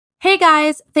Hey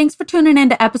guys, thanks for tuning in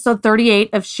to episode 38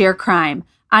 of Sheer Crime.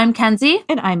 I'm Kenzie.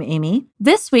 And I'm Amy.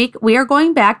 This week, we are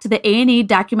going back to the A&E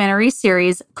documentary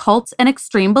series Cults and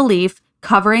Extreme Belief,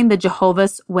 covering the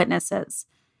Jehovah's Witnesses.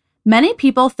 Many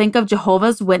people think of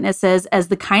Jehovah's Witnesses as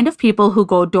the kind of people who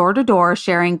go door to door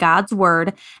sharing God's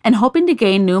word and hoping to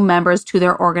gain new members to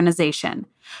their organization.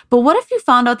 But what if you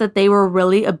found out that they were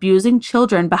really abusing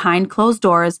children behind closed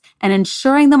doors and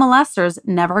ensuring the molesters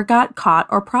never got caught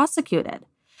or prosecuted?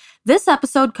 This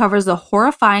episode covers the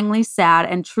horrifyingly sad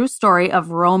and true story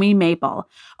of Romy Maple,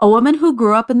 a woman who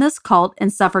grew up in this cult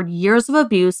and suffered years of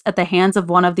abuse at the hands of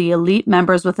one of the elite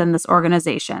members within this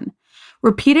organization.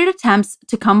 Repeated attempts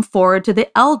to come forward to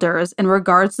the elders in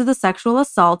regards to the sexual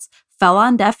assaults fell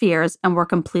on deaf ears and were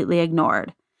completely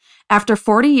ignored. After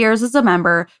 40 years as a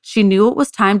member, she knew it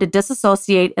was time to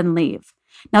disassociate and leave.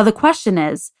 Now the question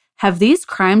is, have these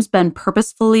crimes been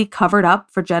purposefully covered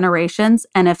up for generations?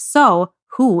 And if so,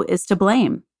 who is to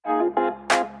blame?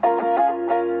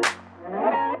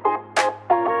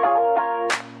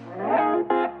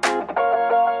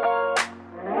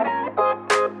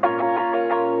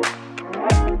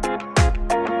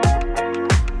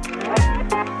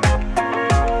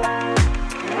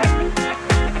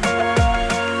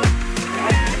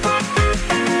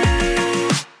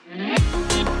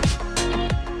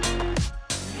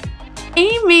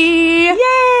 Amy! Yay!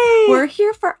 We're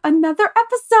here for another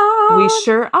episode. We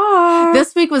sure are.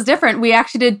 This week was different. We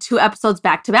actually did 2 episodes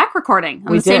back-to-back recording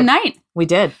on the same night. We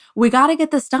did. We got to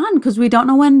get this done because we don't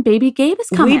know when baby Gabe is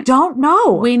coming. We don't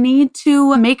know. We need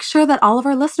to make sure that all of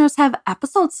our listeners have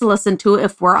episodes to listen to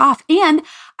if we're off. And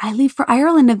I leave for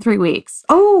Ireland in 3 weeks.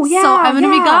 Oh, yeah. So I'm going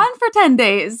to be gone for 10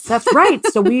 days. That's right.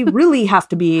 So we really have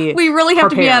to be We really have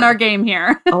prepared. to be on our game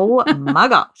here. Oh, my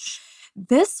gosh.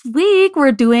 This week,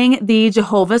 we're doing the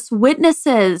Jehovah's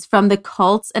Witnesses from the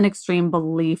Cults and Extreme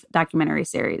Belief documentary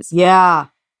series. Yeah.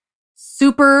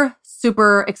 Super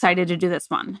excited to do this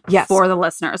one for the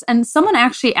listeners. And someone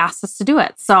actually asked us to do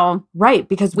it. So right,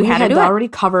 because we had already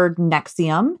covered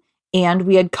NXIVM and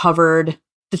we had covered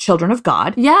the Children of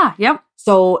God. Yeah, yep.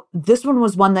 So this one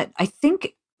was one that I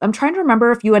think, I'm trying to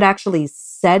remember if you had actually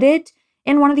said it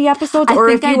in one of the episodes or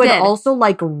if you had also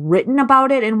written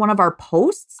about it in one of our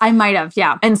posts. I might have,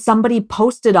 yeah. And somebody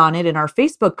posted on it in our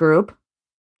Facebook group,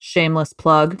 shameless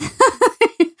plug,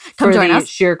 Come join us.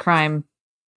 Sheer Crime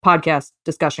podcast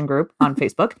discussion group on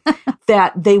Facebook,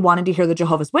 that they wanted to hear the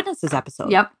Jehovah's Witnesses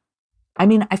episode. Yep. I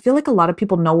mean, I feel like a lot of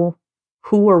people know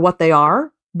who or what they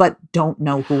are, but don't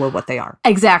know who or what they are.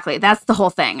 Exactly. That's the whole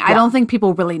thing. Yeah. I don't think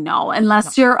people really know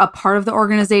unless you're a part of the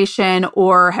organization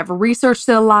or have researched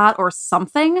it a lot or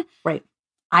something. Right.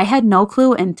 I had no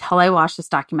clue until I watched this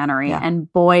documentary,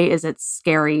 and boy, is it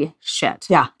scary shit.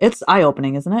 Yeah, it's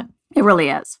eye-opening, isn't it? It really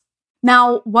is.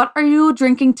 Now, what are you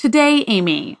drinking today,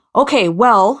 Amy? Okay,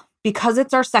 well, because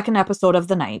it's our second episode of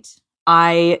the night,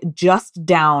 I just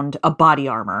downed a body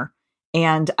armor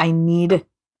and I need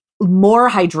more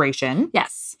hydration.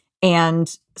 Yes.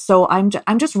 And so I'm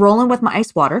just rolling with my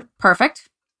ice water. Perfect.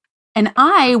 And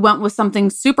I went with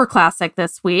something super classic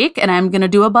this week, and I'm going to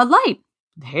do a Bud Light.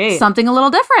 Hey. Something a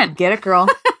little different. Get it, girl.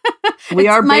 We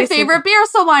are my favorite beer,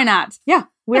 so why not? Yeah,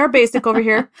 we are basic over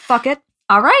here. Fuck it.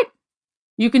 All right.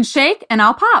 You can shake and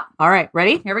I'll pop. All right,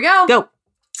 ready? Here we go. Go.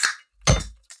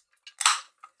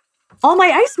 All my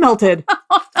ice melted.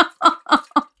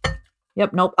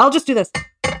 Yep, nope. I'll just do this.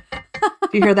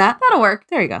 Do you hear that? That'll work.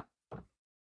 There you go.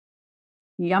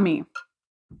 Yummy.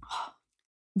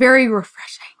 Very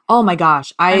refreshing. Oh my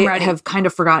gosh. I have kind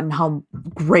of forgotten how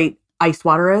great ice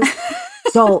water is.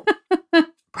 So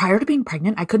prior to being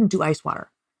pregnant, I couldn't do ice water.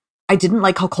 I didn't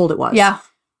like how cold it was. Yeah.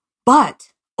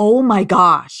 But, oh my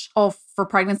gosh. Oh, for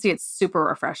pregnancy, it's super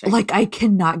refreshing. Like, I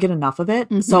cannot get enough of it.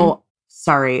 Mm-hmm. So,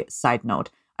 sorry, side note.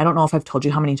 I don't know if I've told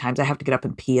you how many times I have to get up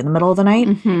and pee in the middle of the night.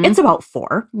 Mm-hmm. It's about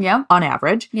 4 on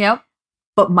average. Yep.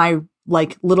 But my,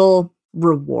 little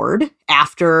reward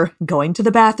after going to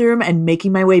the bathroom and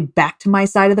making my way back to my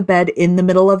side of the bed in the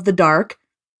middle of the dark.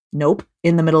 Nope.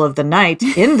 In the middle of the night,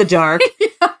 in the dark.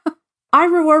 Yeah. I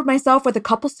reward myself with a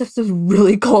couple sips of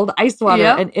really cold ice water,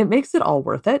 and it makes it all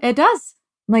worth it. It does.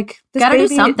 Like, this gotta baby,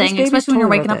 do something, especially when you're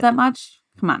waking up it. that much.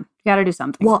 Come on, you gotta do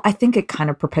something. Well, I think it kind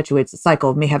of perpetuates the cycle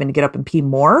of me having to get up and pee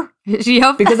more.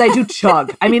 Yep. Because I do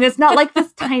chug. I mean, it's not like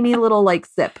this tiny little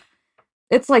sip.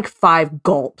 It's like 5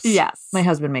 gulps. Yes. My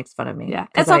husband makes fun of me. Yeah,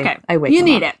 it's okay. I wake you him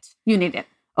need up. it. You need it.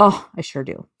 Oh, I sure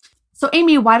do. So,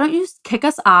 Amy, why don't you kick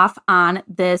us off on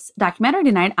this documentary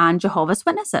tonight on Jehovah's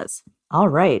Witnesses? All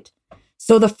right.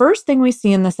 So the first thing we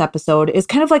see in this episode is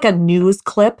kind of like a news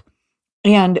clip.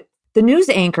 And the news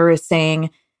anchor is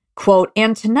saying, quote,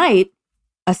 "And tonight,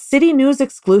 a City News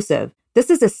exclusive, This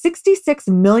is a $66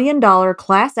 million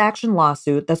class action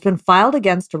lawsuit that's been filed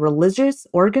against a religious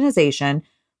organization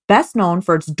best known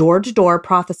for its door-to-door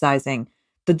prophesizing,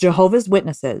 the Jehovah's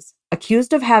Witnesses,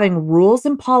 accused of having rules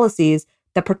and policies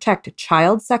that protect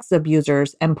child sex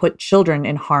abusers and put children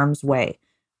in harm's way,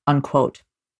 unquote.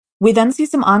 We then see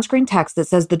some on-screen text that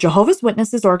says the Jehovah's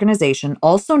Witnesses organization,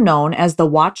 also known as the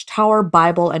Watchtower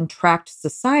Bible and Tract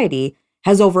Society,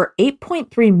 has over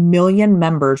 8.3 million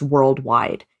members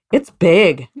worldwide. It's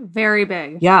big. Very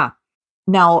big. Yeah.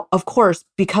 Now, of course,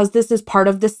 because this is part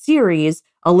of the series,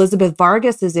 Elizabeth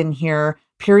Vargas is in here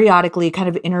periodically kind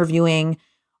of interviewing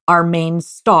our main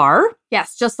star.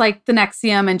 Yes, just like the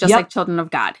NXIVM and just like Children of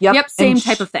God. Yep, same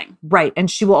type of thing. Right.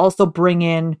 And she will also bring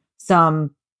in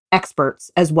some experts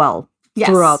as well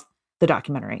throughout the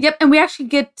documentary. Yep. And we actually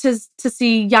get to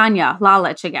see Yanya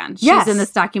Lalich again. She's in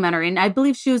this documentary. And I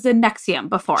believe she was in NXIVM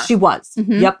before. She was.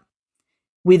 Mm-hmm. Yep.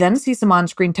 We then see some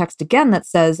on-screen text again that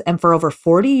says, and for over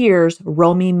 40 years,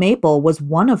 Romy Maple was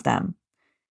one of them.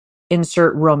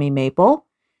 Insert Romy Maple.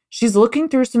 She's looking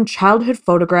through some childhood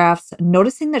photographs,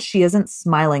 noticing that she isn't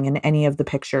smiling in any of the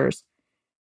pictures.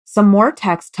 Some more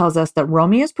text tells us that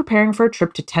Romy is preparing for a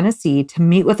trip to Tennessee to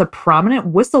meet with a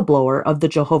prominent whistleblower of the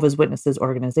Jehovah's Witnesses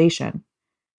organization.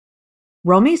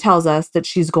 Romy tells us that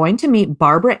she's going to meet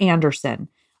Barbara Anderson,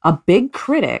 a big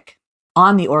critic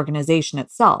on the organization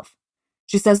itself.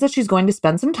 She says that she's going to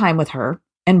spend some time with her,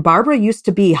 and Barbara used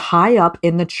to be high up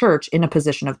in the church in a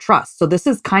position of trust. So this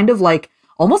is kind of like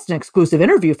almost an exclusive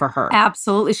interview for her.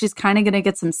 Absolutely. She's kind of going to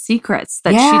get some secrets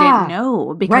that she didn't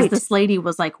know because this lady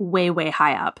was like way, way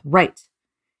high up. Right.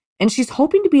 And she's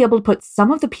hoping to be able to put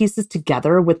some of the pieces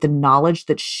together with the knowledge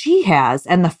that she has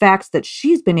and the facts that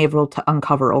she's been able to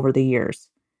uncover over the years.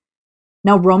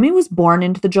 Now, Romy was born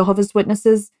into the Jehovah's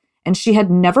Witnesses, and she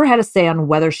had never had a say on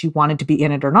whether she wanted to be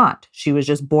in it or not. She was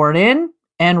just born in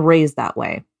and raised that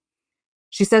way.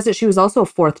 She says that she was also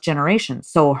fourth generation.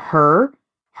 So her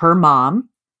mom,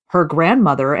 her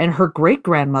grandmother, and her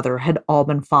great-grandmother had all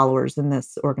been followers in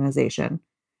this organization,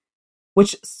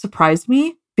 which surprised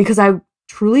me because I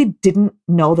truly didn't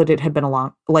know that it had been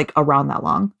around that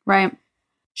long. Right.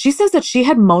 She says that she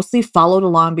had mostly followed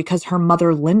along because her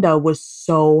mother, Linda, was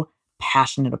so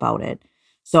passionate about it.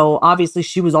 So obviously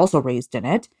she was also raised in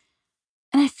it.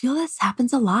 And I feel this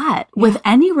happens a lot with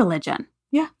any religion.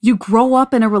 Yeah. You grow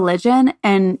up in a religion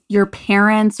and your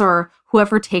parents or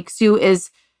whoever takes you is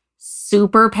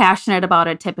super passionate about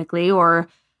it typically, or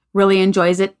really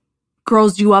enjoys it,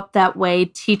 grows you up that way,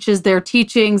 teaches their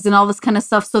teachings and all this kind of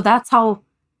stuff. So that's how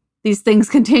these things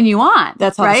continue on.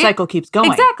 That's how the cycle keeps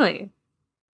going. Exactly.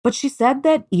 But she said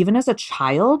that even as a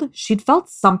child, she'd felt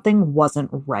something wasn't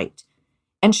right.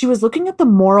 And she was looking at the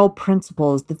moral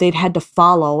principles that they'd had to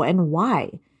follow and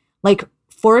why. Like,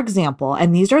 for example,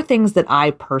 and these are things that I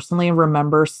personally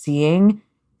remember seeing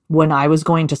when I was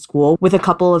going to school with a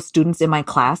couple of students in my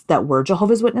class that were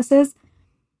Jehovah's Witnesses.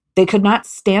 They could not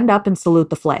stand up and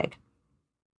salute the flag.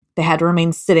 They had to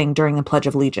remain sitting during the Pledge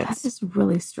of Allegiance. That is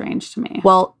really strange to me.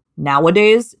 Well,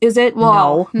 nowadays, is it?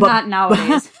 Well, no. Not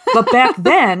nowadays. But back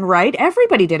then, right,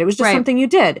 everybody did. It was just something you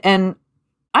did. And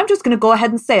I'm just going to go ahead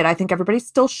and say it. I think everybody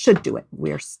still should do it.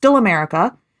 We are still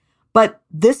America. But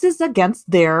this is against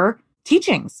their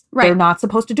teachings. Right. They're not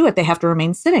supposed to do it. They have to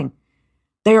remain sitting.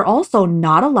 They are also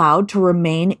not allowed to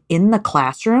remain in the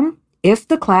classroom if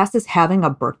the class is having a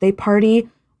birthday party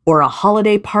or a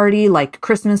holiday party like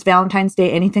Christmas, Valentine's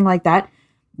Day, anything like that.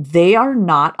 They are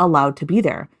not allowed to be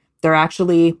there. They're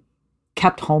actually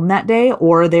kept home that day,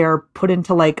 or they're put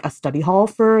into like a study hall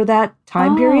for that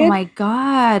time period. Oh my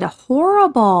God,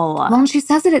 horrible. Well, and she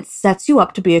says that it sets you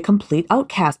up to be a complete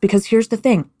outcast because here's the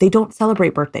thing, they don't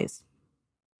celebrate birthdays.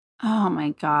 Oh my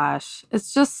gosh.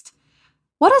 It's just,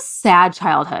 what a sad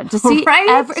childhood to see,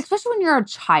 especially when you're a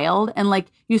child and like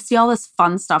you see all this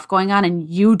fun stuff going on and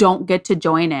you don't get to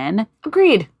join in.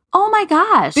 Agreed. Oh my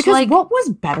gosh. Because like, what was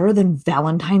better than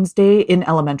Valentine's Day in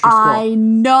elementary school? I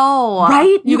know.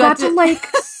 Right? You got to like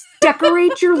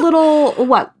decorate your little,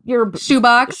 your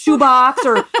shoebox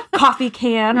or coffee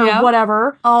can or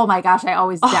whatever. Oh my gosh. I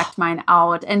always decked mine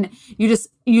out. And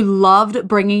you loved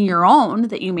bringing your own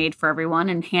that you made for everyone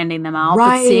and handing them out.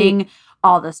 Right. But seeing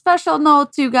all the special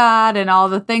notes you got and all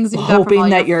the things you got hoping from all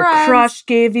that your friends. Crush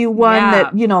gave you one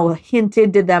that,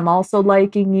 hinted to them also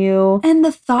liking you. And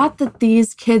the thought that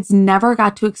these kids never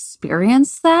got to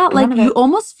experience that, like you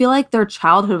almost feel like their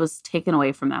childhood was taken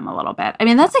away from them a little bit. I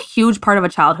mean, that's a huge part of a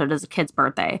childhood as a kid's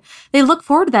birthday. They look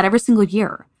forward to that every single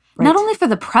year. Right. Not only for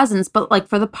the presents, but like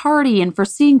for the party and for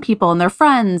seeing people and their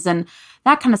friends and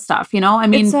that kind of stuff, I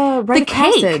mean, it's a rite the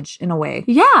of cake. Passage in a way.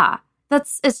 Yeah.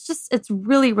 It's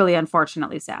really, really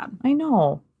unfortunately sad. I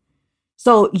know.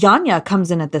 So Yanya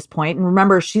comes in at this point, and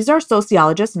remember, she's our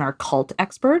sociologist and our cult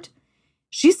expert.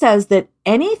 She says that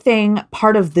anything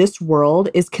part of this world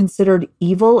is considered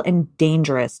evil and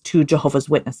dangerous to Jehovah's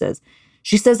Witnesses.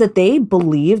 She says that they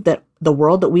believe that the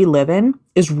world that we live in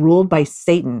is ruled by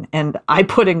Satan. And I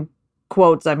put in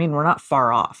quotes, I mean, we're not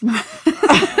far off.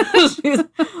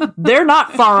 They're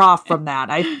not far off from that.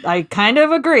 I kind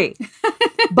of agree.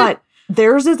 But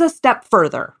theirs is a step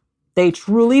further. They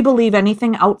truly believe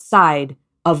anything outside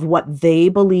of what they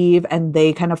believe and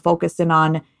they kind of focus in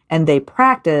on and they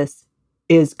practice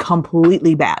is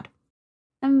completely bad.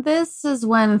 And this is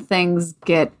when things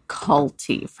get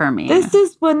culty for me. This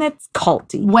is when it's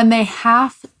culty. When they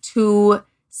have to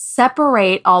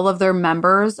separate all of their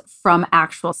members from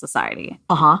actual society.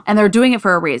 And they're doing it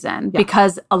for a reason.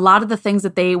 Because a lot of the things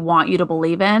that they want you to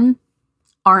believe in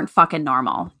aren't fucking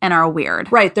normal and are weird.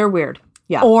 Right, they're weird.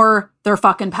 Yeah. Or they're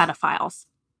fucking pedophiles.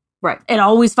 Right. It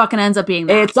always fucking ends up being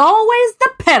that. It's always the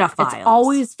pedophiles. It's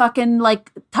always fucking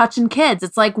like touching kids.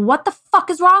 It's like, what the fuck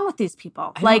is wrong with these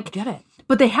people? I don't get it.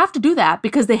 But they have to do that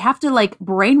because they have to like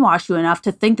brainwash you enough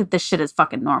to think that this shit is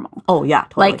fucking normal. Oh, yeah,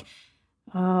 totally.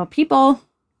 Like, people,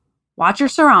 watch your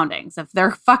surroundings. If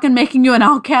they're fucking making you an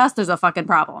outcast, there's a fucking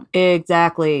problem.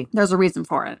 Exactly. There's a reason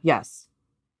for it. Yes.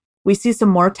 We see some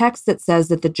more text that says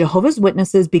that the Jehovah's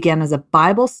Witnesses began as a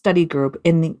Bible study group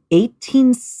in the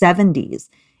 1870s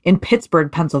in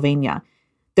Pittsburgh, Pennsylvania.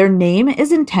 Their name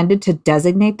is intended to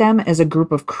designate them as a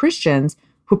group of Christians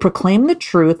who proclaim the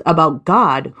truth about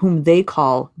God, whom they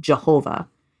call Jehovah.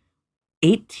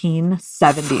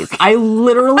 1870s. I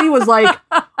literally was like,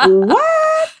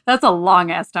 what? That's a long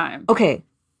ass time. Okay.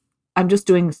 I'm just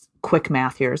doing quick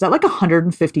math here. Is that like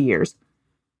 150 years?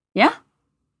 Yeah.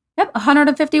 Yep.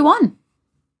 151.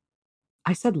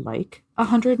 I said like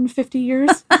 150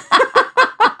 years.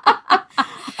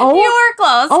 Oh, you were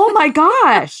close. Oh my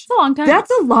gosh. It's a long time.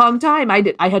 That's a long time.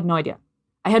 I had no idea.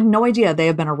 I had no idea they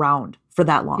have been around for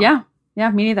that long. Yeah. Yeah,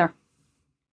 me neither.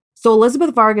 So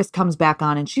Elizabeth Vargas comes back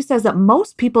on and she says that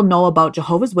most people know about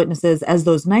Jehovah's Witnesses as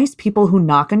those nice people who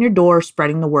knock on your door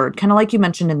spreading the word, kind of like you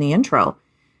mentioned in the intro.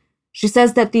 She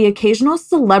says that the occasional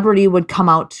celebrity would come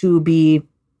out to be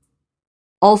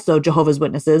also Jehovah's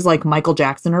Witnesses, like Michael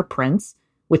Jackson or Prince,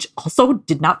 which also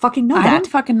did not fucking know that. I didn't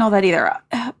fucking know that either.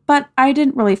 But I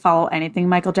didn't really follow anything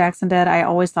Michael Jackson did. I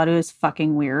always thought it was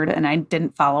fucking weird, and I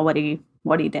didn't follow what he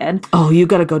did. Oh, you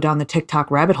got to go down the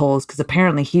TikTok rabbit holes because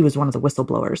apparently he was one of the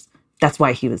whistleblowers. That's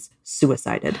why he was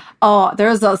suicided. Oh,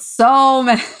 there's so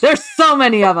many. There's so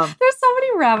many of them. There's so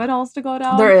many rabbit holes to go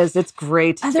down. There is. It's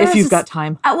great if you've got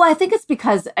time. Well, I think it's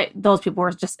because those people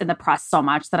were just in the press so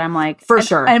much that I'm like... For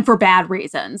sure. And for bad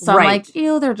reasons. So right. I'm like,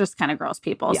 ew, they're just kind of gross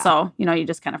people. Yeah. So, you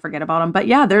just kind of forget about them. But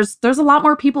yeah, there's a lot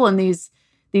more people in these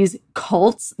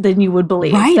cults than you would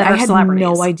believe that are celebrities. I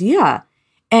had no idea.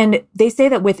 And they say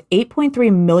that with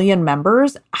 8.3 million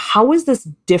members, how is this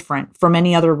different from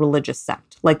any other religious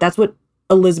sect? Like, that's what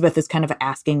Elizabeth is kind of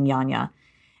asking Yanya.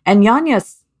 And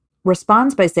Yanya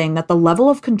responds by saying that the level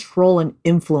of control and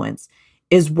influence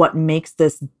is what makes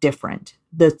this different.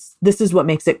 This is what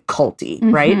makes it culty,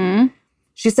 right?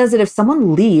 She says that if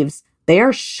someone leaves, they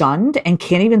are shunned and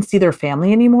can't even see their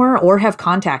family anymore or have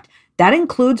contact. That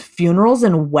includes funerals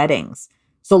and weddings.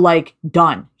 So, like,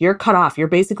 done. You're cut off. You're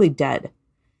basically dead.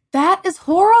 That is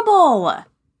horrible.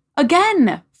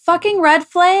 Again, fucking red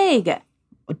flag.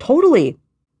 Totally.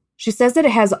 She says that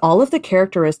it has all of the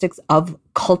characteristics of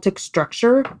cultic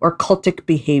structure or cultic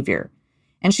behavior.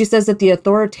 And she says that the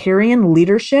authoritarian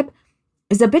leadership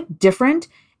is a bit different,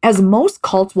 as most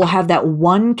cults will have that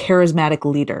one charismatic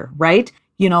leader, right?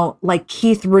 Like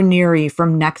Keith Raniere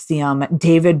from NXIVM,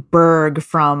 David Berg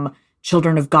from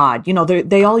Children of God.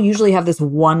 They all usually have this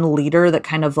one leader that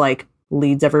kind of like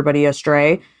leads everybody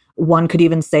astray. One could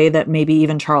even say that maybe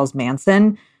even Charles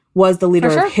Manson was the leader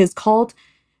of his cult.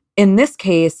 In this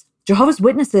case, Jehovah's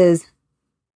Witnesses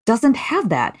doesn't have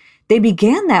that. They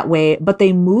began that way, but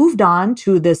they moved on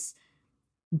to this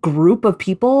group of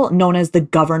people known as the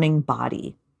governing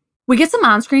body. We get some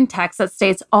on-screen text that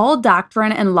states all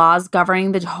doctrine and laws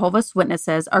governing the Jehovah's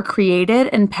Witnesses are created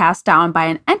and passed down by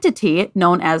an entity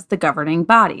known as the governing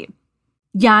body.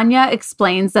 Yanya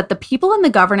explains that the people in the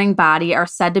governing body are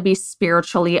said to be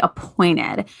spiritually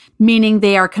appointed, meaning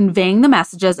they are conveying the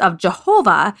messages of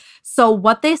Jehovah, so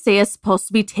what they say is supposed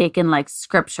to be taken like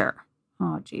scripture.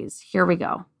 Oh, geez. Here we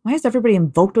go. Why is everybody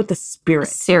invoked with the spirit?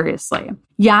 Seriously.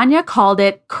 Yanya called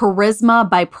it charisma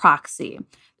by proxy.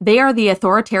 They are the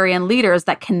authoritarian leaders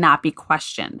that cannot be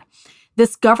questioned.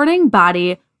 This governing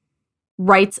body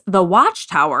writes the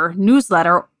Watchtower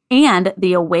newsletter and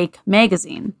the Awake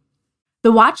magazine.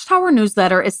 The Watchtower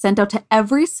newsletter is sent out to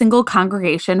every single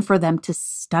congregation for them to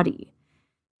study.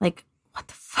 Like, what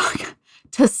the fuck?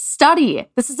 To study.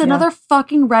 This is another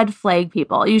fucking red flag,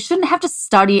 people. You shouldn't have to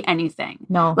study anything.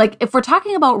 No. Like, if we're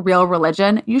talking about real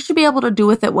religion, you should be able to do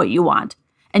with it what you want.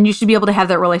 And you should be able to have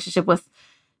that relationship with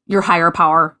your higher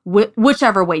power,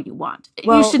 whichever way you want.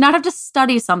 Well, you should not have to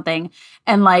study something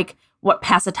and, like,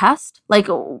 pass a test? Like,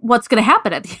 what's going to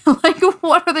happen at the end? Like,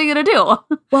 what are they going to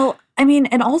do? Well, I mean,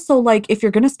 and also, like, if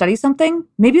you're going to study something,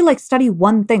 maybe, like, study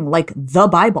one thing, like the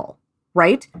Bible,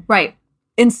 right? Right.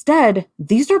 Instead,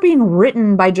 these are being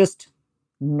written by just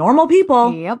normal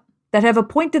people Yep. that have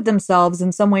appointed themselves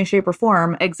in some way, shape, or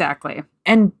form. Exactly.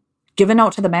 And given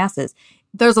out to the masses.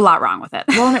 There's a lot wrong with it.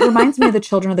 Well, and it reminds me of the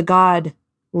Children of the God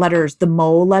letters, the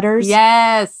Mo letters.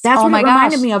 Yes. That's what my it gosh.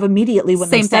 reminded me of immediately when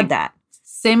they said that.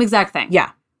 Same exact thing.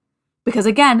 Yeah. Because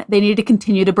again, they need to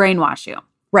continue to brainwash you.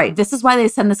 Right. This is why they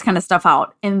send this kind of stuff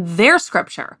out in their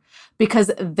scripture,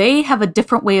 because they have a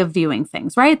different way of viewing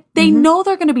things, right? They know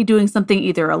they're going to be doing something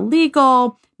either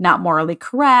illegal, not morally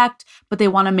correct, but they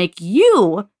want to make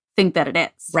you think that it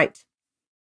is. Right.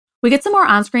 We get some more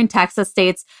on-screen text that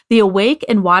states, the Awake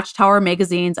and Watchtower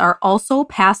magazines are also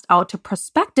passed out to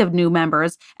prospective new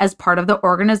members as part of the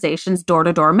organization's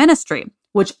door-to-door ministry,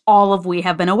 which all of we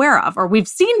have been aware of or we've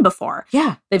seen before.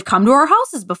 Yeah. They've come to our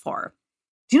houses before.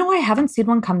 Do you know I haven't seen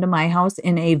one come to my house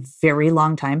in a very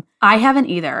long time? I haven't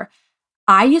either.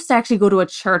 I used to actually go to a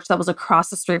church that was across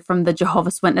the street from the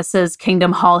Jehovah's Witnesses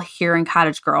Kingdom Hall here in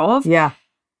Cottage Grove. Yeah.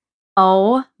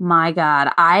 Oh my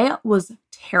God. I was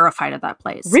terrified of that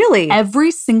place. Really?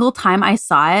 Every single time I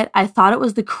saw it, I thought it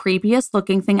was the creepiest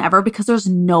looking thing ever because there's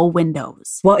no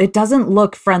windows. Well, it doesn't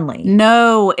look friendly.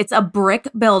 No, it's a brick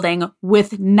building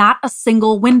with not a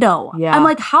single window. Yeah. I'm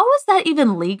like, how is that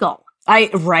even legal?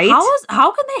 Right?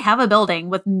 How can they have a building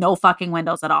with no fucking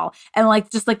windows at all? And like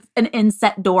just like an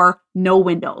inset door, no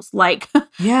windows. Like,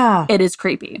 yeah. It is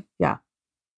creepy. Yeah.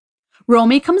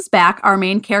 Romy comes back, our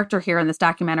main character here in this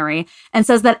documentary, and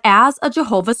says that as a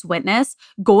Jehovah's Witness,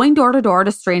 going door to door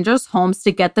to strangers' homes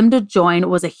to get them to join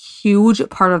was a huge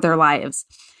part of their lives.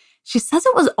 She says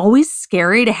it was always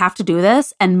scary to have to do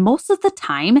this, and most of the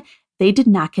time, they did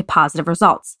not get positive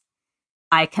results.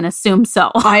 I can assume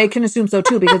so. I can assume so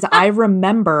too, because I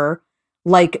remember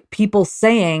like people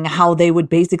saying how they would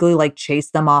basically like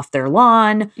chase them off their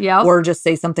lawn or just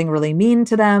say something really mean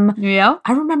to them. Yeah.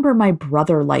 I remember my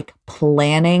brother like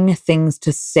planning things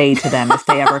to say to them if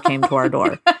they ever came to our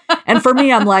door. And for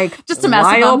me, I'm like, just to mess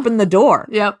with why them. open the door?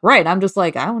 Yep. Right. I'm just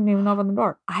like, I don't even open the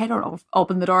door. I don't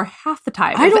open the door half the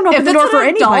time. I don't open the door for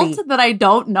anybody. If it's an adult that I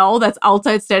don't know that's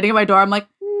outside standing at my door, I'm like,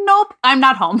 nope, I'm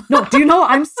not home. No, do you know,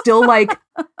 I'm still like,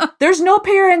 there's no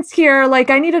parents here. Like,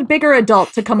 I need a bigger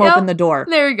adult to come open the door.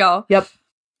 There you go. Yep.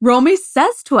 Romy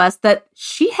says to us that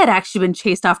she had actually been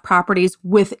chased off properties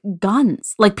with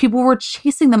guns. Like, people were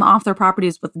chasing them off their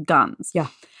properties with guns. Yeah.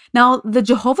 Now, the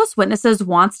Jehovah's Witnesses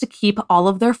wants to keep all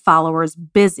of their followers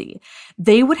busy.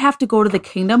 They would have to go to the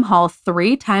Kingdom Hall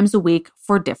 3 times a week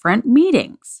for different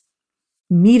meetings.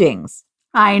 Meetings.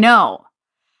 I know.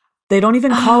 They don't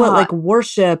even call it like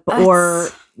worship or,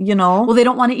 you know. Well, they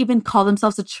don't want to even call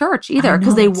themselves a church either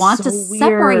because they want to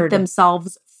separate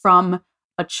themselves from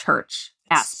a church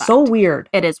aspect. So weird.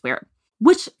 It is weird.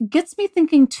 Which gets me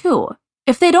thinking too,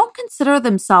 if they don't consider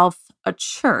themselves a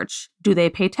church, do they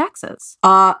pay taxes?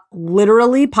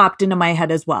 Literally popped into my head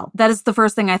as well. That is the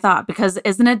first thing I thought, because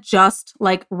isn't it just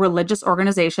like religious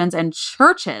organizations and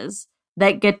churches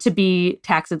that get to be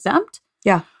tax exempt?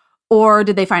 Yeah. Or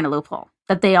did they find a loophole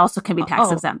that they also can be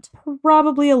tax exempt?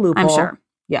 Probably a loophole. I'm sure.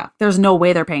 Yeah. There's no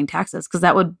way they're paying taxes because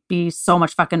that would be so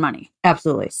much fucking money.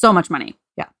 Absolutely. So much money.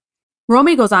 Yeah.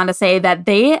 Romy goes on to say that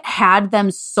they had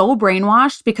them so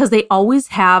brainwashed because they always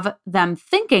have them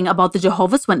thinking about the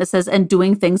Jehovah's Witnesses and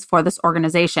doing things for this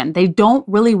organization. They don't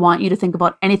really want you to think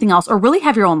about anything else or really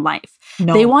have your own life.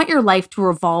 No. They want your life to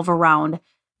revolve around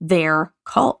their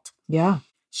cult. Yeah.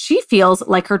 She feels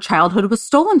like her childhood was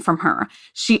stolen from her.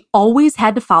 She always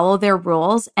had to follow their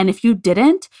rules, and if you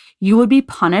didn't, you would be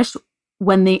punished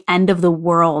when the end of the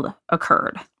world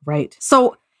occurred. Right.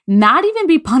 So not even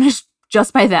be punished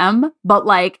just by them, but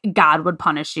like God would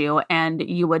punish you and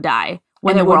you would die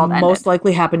when the world ended. Most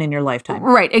likely happen in your lifetime.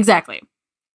 Right, exactly.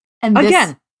 And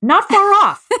again, not far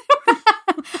off.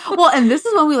 Well, and this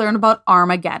is when we learn about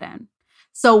Armageddon.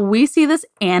 So we see this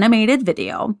animated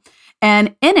video,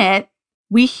 and in it,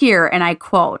 we hear, and I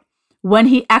quote, "When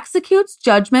he executes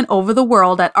judgment over the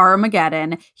world at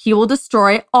Armageddon, he will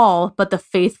destroy all but the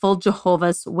faithful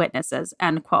Jehovah's Witnesses,"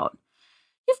 end quote.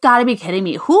 You've got to be kidding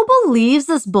me. Who believes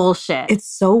this bullshit? It's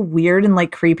so weird and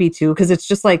like creepy too, because it's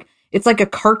just like, It's like a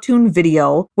cartoon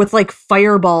video with like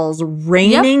fireballs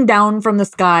raining down from the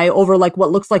sky over like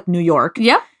what looks like New York.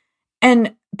 Yep.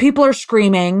 And people are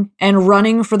screaming and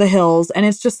running for the hills. And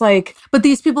it's just like... But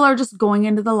these people are just going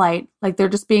into the light. Like they're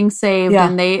just being saved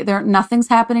and they're nothing's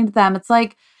happening to them. It's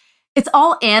like, it's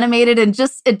all animated and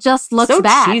it just looks so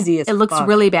bad. Cheesy as it looks fuck.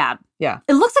 really bad. Yeah.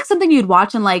 It looks like something you'd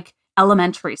watch in like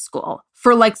elementary school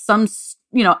for like some,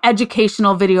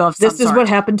 educational video of some This is sort. what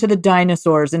happened to the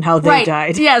dinosaurs and how they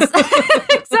died. Yes,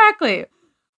 exactly.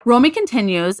 Romy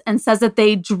continues and says that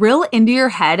they drill into your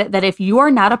head that if you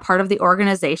are not a part of the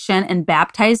organization and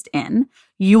baptized in,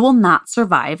 you will not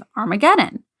survive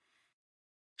Armageddon.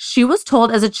 She was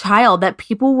told as a child that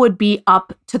people would be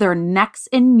up to their necks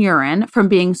in urine from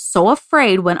being so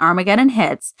afraid when Armageddon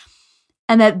hits,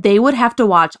 and that they would have to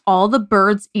watch all the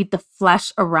birds eat the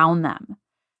flesh around them.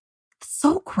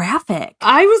 So graphic.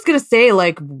 I was going to say,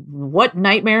 like, what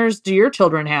nightmares do your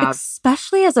children have?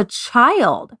 Especially as a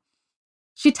child.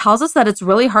 She tells us that it's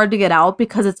really hard to get out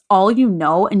because it's all you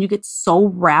know and you get so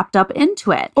wrapped up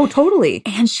into it. Oh, totally.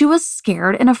 And she was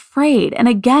scared and afraid. And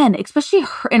again, especially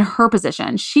in her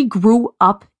position, she grew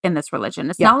up in this religion.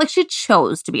 It's not like she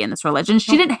chose to be in this religion.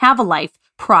 She didn't have a life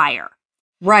prior.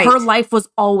 Right. Her life was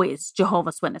always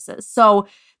Jehovah's Witnesses. So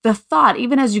the thought,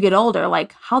 even as you get older,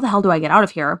 like, how the hell do I get out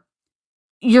of here?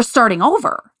 You're starting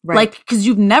over. Right. Like, because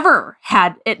you've never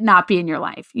had it not be in your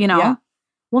life, Yeah.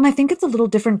 Well, and I think it's a little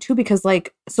different too, because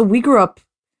like, so we grew up,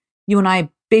 you and I,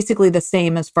 basically the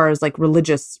same as far as like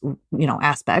religious,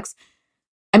 aspects.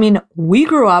 I mean, we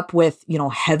grew up with,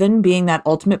 heaven being that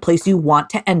ultimate place you want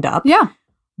to end up. Yeah.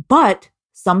 But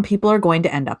some people are going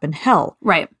to end up in hell.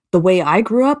 Right. The way I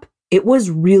grew up, it was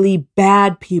really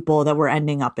bad people that were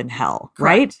ending up in hell.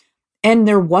 Correct. Right. And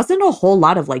there wasn't a whole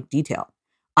lot of like detail.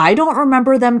 I don't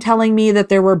remember them telling me that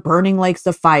there were burning lakes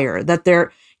of fire, that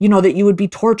there, that you would be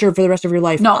tortured for the rest of your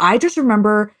life. No. I just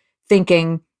remember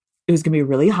thinking it was going to be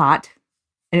really hot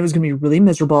and it was going to be really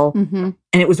miserable. Mm-hmm.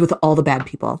 And it was with all the bad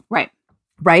people. Right.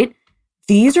 Right.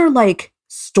 These are like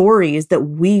stories that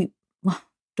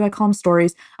do I call them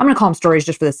stories? I'm going to call them stories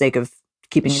just for the sake of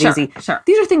keeping it easy. Sure.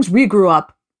 These are things we grew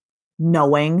up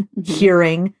knowing,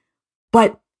 hearing,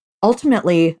 but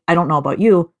ultimately, I don't know about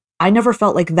you, I never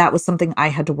felt like that was something I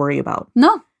had to worry about.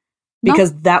 No.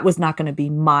 Because that was not going to be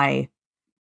my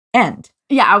end.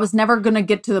 Yeah, I was never going to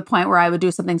get to the point where I would do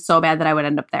something so bad that I would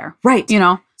end up there. Right.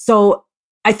 So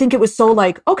I think it was so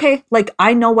like, okay, like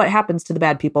I know what happens to the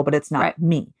bad people, but it's not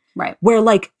me. Right. Where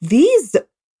like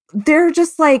they're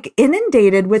just like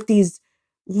inundated with these,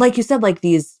 like you said, like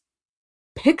these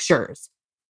pictures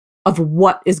of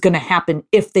what is going to happen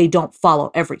if they don't follow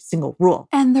every single rule.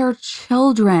 And they're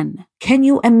children. Can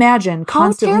you imagine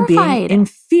constantly being in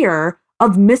fear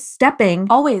of misstepping?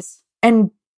 Always. And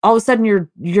all of a sudden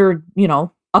you're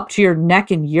up to your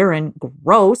neck in urine.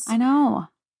 Gross. I know.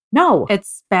 No.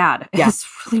 It's bad. Yeah. It's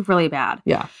really, really bad.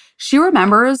 Yeah. She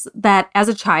remembers that as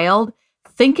a child,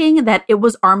 thinking that it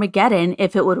was Armageddon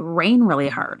if it would rain really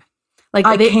hard. Like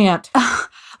I can't.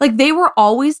 Like they were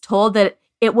always told that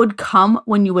it would come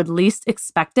when you would least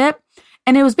expect it.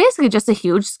 And it was basically just a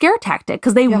huge scare tactic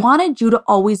because they wanted you to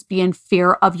always be in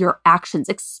fear of your actions,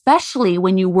 especially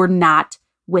when you were not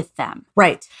with them.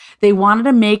 Right. They wanted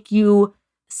to make you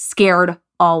scared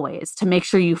always, to make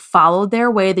sure you followed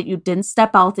their way, that you didn't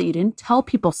step out, that you didn't tell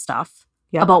people stuff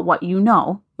about what you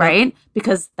know, right?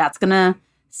 Because that's going to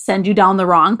send you down the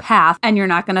wrong path and you're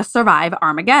not going to survive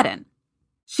Armageddon.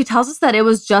 She tells us that it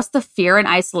was just the fear and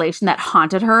isolation that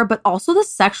haunted her, but also the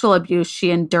sexual abuse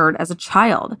she endured as a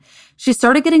child. She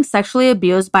started getting sexually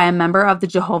abused by a member of the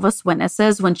Jehovah's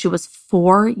Witnesses when she was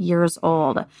 4 years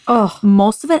old. Oh,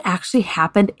 Most of it actually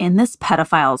happened in this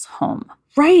pedophile's home.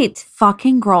 right.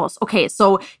 Fucking gross. Okay,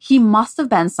 so he must have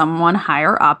been someone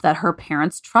higher up that her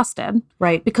parents trusted.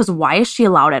 Right. Because why is she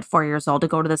allowed at 4 years old to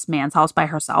go to this man's house by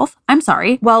herself? I'm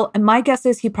sorry. Well, and my guess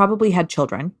is he probably had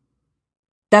children.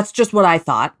 That's just what I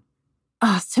thought.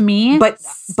 To me, But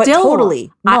still,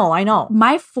 totally. No, I know.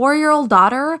 My 4-year-old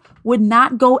daughter would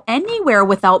not go anywhere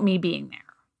without me being there.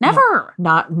 Never.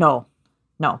 No.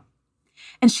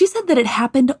 And she said that it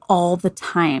happened all the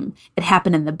time. It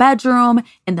happened in the bedroom,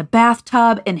 in the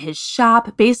bathtub, in his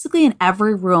shop, basically in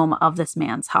every room of this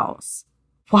man's house.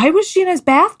 Why was she in his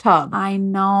bathtub? I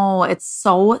know. It's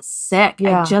so sick.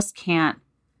 Yeah. I just can't.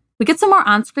 We get some more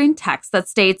on-screen text that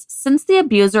states, since the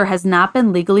abuser has not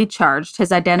been legally charged,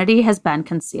 his identity has been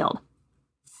concealed.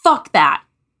 Fuck that.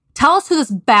 Tell us who this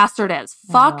bastard is.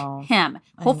 Fuck him.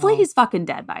 Hopefully he's fucking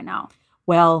dead by now.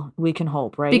 Well, we can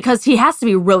hope, right? Because he has to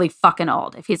be really fucking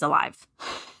old if he's alive.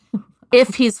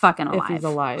 If he's fucking alive. If he's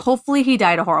alive. Hopefully he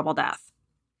died a horrible death.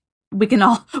 We can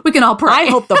all pray. I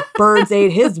hope the birds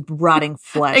ate his rotting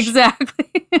flesh.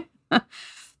 Exactly.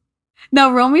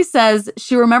 Now, Romy says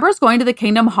she remembers going to the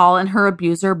Kingdom Hall and her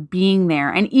abuser being there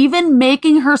and even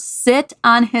making her sit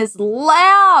on his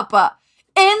lap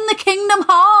in the Kingdom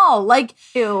Hall. Like,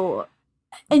 Ew.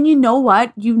 And you know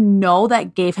what? You know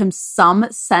that gave him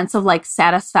some sense of like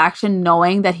satisfaction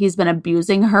knowing that he's been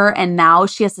abusing her and now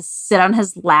she has to sit on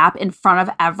his lap in front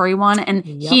of everyone. And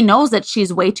he knows that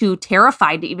she's way too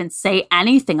terrified to even say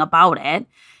anything about it.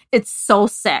 It's so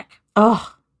sick.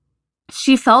 Ugh.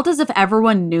 She felt as if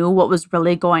everyone knew what was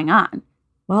really going on.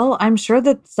 Well, I'm sure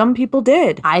that some people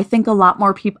did. I think a lot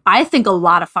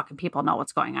of fucking people know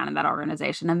what's going on in that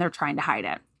organization and they're trying to hide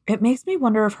it. It makes me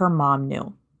wonder if her mom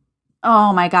knew.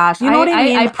 Oh my gosh. You know what I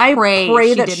mean? I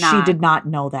pray that she did not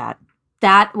know that.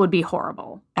 That would be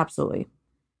horrible. Absolutely.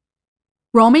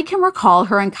 Romy can recall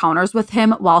her encounters with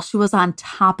him while she was on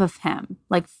top of him,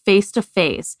 like face to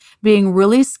face, being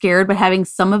really scared, but having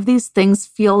some of these things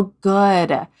feel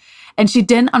good. And she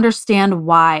didn't understand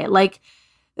why. Like,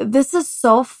 this is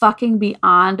so fucking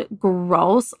beyond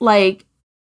gross. Like,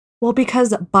 well,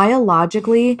 because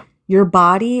biologically, your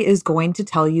body is going to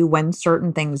tell you when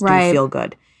certain things do feel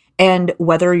good. And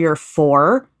whether you're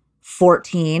 4,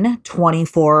 14,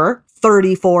 24,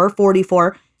 34,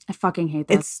 44. I fucking hate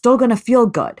this. It's still going to feel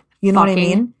good. You know what I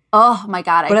mean? Oh my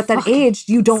God. But at that age,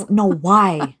 you don't know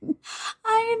why.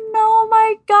 I know,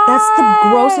 my God. That's the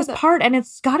grossest part. And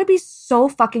it's got to be so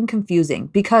fucking confusing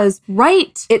because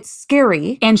it's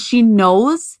scary. And she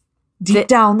knows deep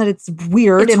down that it's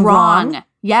weird it's and wrong.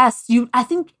 Yes. I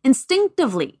think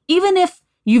instinctively, even if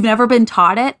you've never been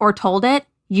taught it or told it,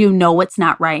 you know it's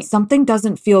not right. Something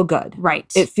doesn't feel good.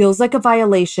 Right. It feels like a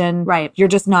violation. Right. You're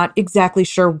just not exactly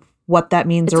sure what that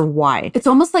means or why. It's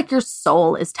almost like your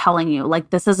soul is telling you, like,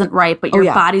 this isn't right, but your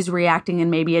body's reacting in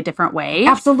maybe a different way.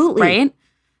 Absolutely. Right?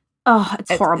 Oh,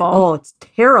 it's horrible. Oh, it's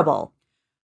terrible.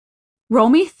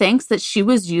 Romy thinks that she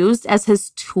was used as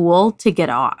his tool to get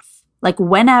off, like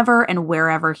whenever and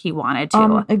wherever he wanted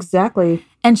to. Exactly.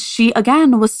 And she,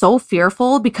 again, was so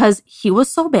fearful because he was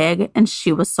so big and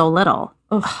she was so little.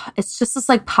 Ugh. It's just this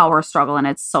like power struggle and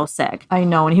it's so sick. I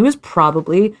know. And he was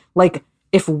probably like,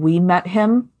 if we met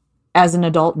him as an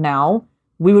adult now,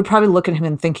 we would probably look at him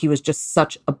and think he was just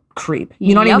such a creep.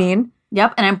 You know what I mean?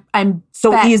 Yep. And I'm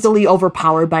so easily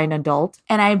overpowered by an adult.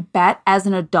 And I bet as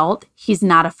an adult, he's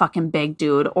not a fucking big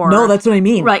dude or no, that's what I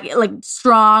mean. Like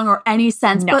strong or any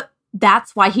sense. No. But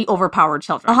that's why he overpowered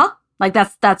children. Like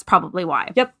that's probably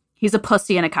why. Yep. He's a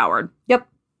pussy and a coward. Yep.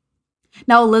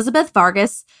 Now, Elizabeth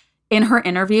Vargas, in her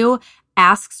interview,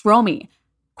 asks Romy,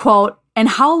 quote, "And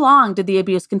how long did the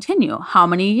abuse continue? How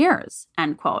many years?"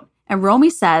 End quote. And Romy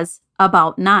says,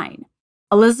 "About 9.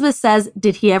 Elizabeth says,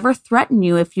 "Did he ever threaten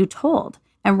you if you told?"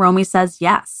 And Romy says,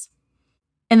 "Yes."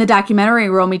 In the documentary,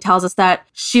 Romy tells us that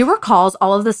she recalls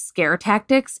all of the scare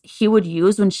tactics he would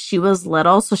use when she was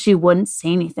little so she wouldn't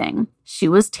say anything. She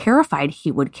was terrified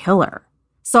he would kill her.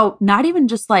 So not even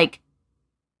just like,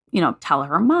 tell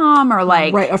her mom or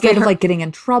like... Right, afraid of like getting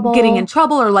in trouble. Getting in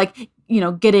trouble or like,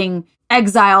 getting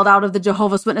exiled out of the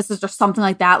Jehovah's Witnesses or something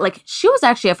like that. Like she was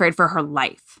actually afraid for her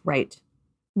life. Right.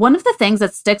 One of the things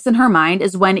that sticks in her mind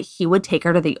is when he would take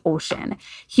her to the ocean.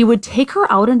 He would take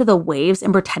her out into the waves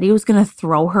and pretend he was going to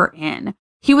throw her in.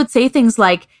 He would say things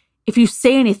like, "If you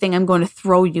say anything, I'm going to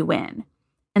throw you in."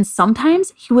 And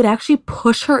sometimes he would actually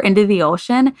push her into the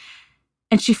ocean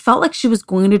and she felt like she was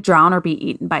going to drown or be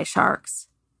eaten by sharks.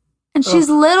 And she's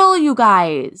little, you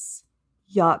guys.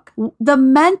 Yuck. The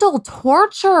mental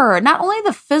torture, not only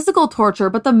the physical torture,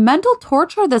 but the mental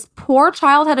torture this poor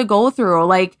child had to go through.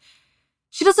 Like,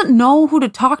 she doesn't know who to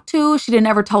talk to. She didn't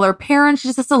ever tell her parents. She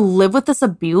just has to live with this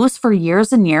abuse for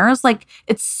years and years. Like,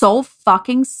 it's so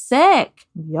fucking sick.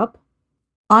 Yep.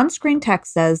 On-screen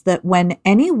text says that when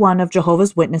any one of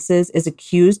Jehovah's Witnesses is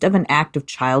accused of an act of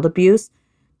child abuse,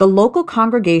 the local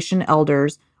congregation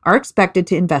elders are expected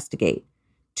to investigate.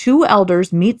 2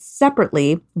 elders meet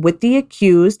separately with the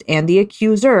accused and the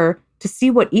accuser to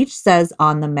see what each says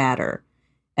on the matter.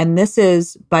 And this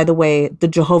is, by the way, the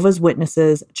Jehovah's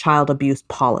Witnesses child abuse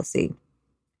policy.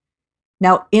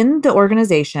 Now, in the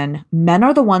organization, men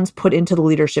are the ones put into the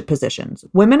leadership positions.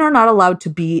 Women are not allowed to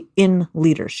be in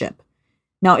leadership.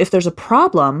 Now, if there's a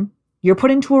problem, you're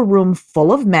put into a room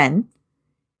full of men,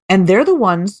 and they're the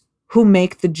ones who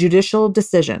make the judicial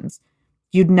decisions.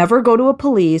 You'd never go to a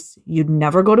police. You'd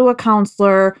never go to a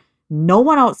counselor. No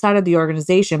one outside of the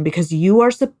organization because you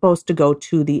are supposed to go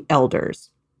to the elders.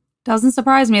 Doesn't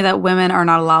surprise me that women are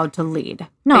not allowed to lead.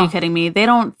 No. Are you kidding me? They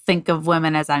don't think of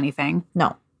women as anything.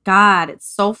 No. God, it's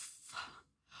so...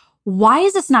 Why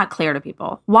is this not clear to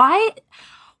people? Why?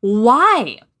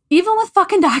 Even with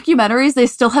fucking documentaries, they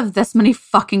still have this many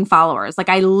fucking followers. Like,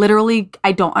 I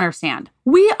don't understand.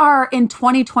 We are in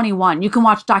 2021. You can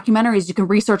watch documentaries. You can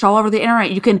research all over the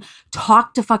internet. You can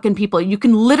talk to fucking people. You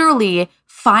can literally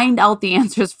find out the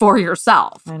answers for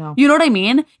yourself. I know. You know what I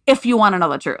mean? If you want to know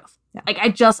the truth. Yeah. Like,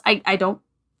 I don't,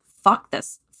 fuck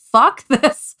this. Fuck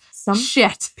this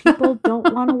shit. People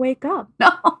don't want to wake up.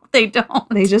 No, they don't.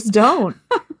 They just don't.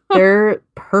 They're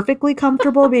perfectly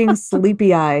comfortable being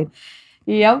sleepy-eyed.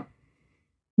 Yep.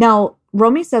 Now,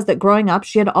 Romy says that growing up,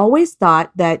 she had always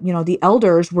thought that, the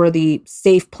elders were the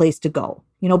safe place to go,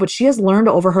 but she has learned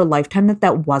over her lifetime that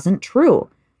that wasn't true.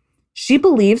 She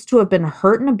believes to have been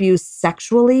hurt and abused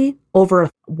sexually over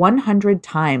 100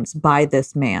 times by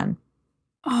this man.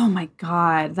 Oh my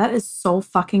God, that is so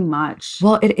fucking much.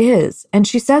 Well, it is. And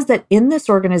she says that in this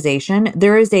organization,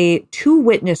 there is a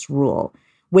 2-witness rule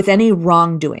with any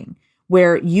wrongdoing,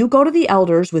 where you go to the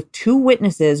elders with 2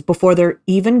 witnesses before they're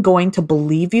even going to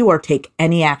believe you or take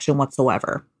any action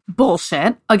whatsoever.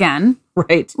 Bullshit. Again.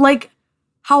 Right. Like,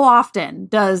 how often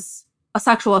does a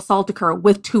sexual assault occur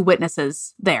with 2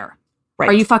 witnesses there? Right.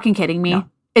 Are you fucking kidding me? No.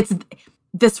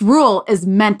 This rule is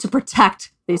meant to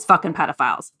protect these fucking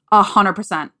pedophiles.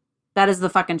 100%. That is the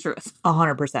fucking truth.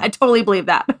 100%. I totally believe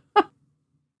that.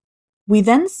 We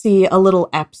then see a little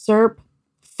excerpt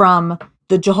from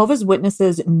the Jehovah's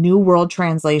Witnesses New World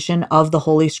Translation of the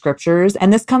Holy Scriptures.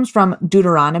 And this comes from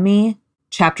Deuteronomy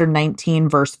chapter 19,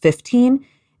 verse 15.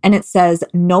 And it says,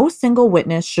 "No single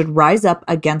witness should rise up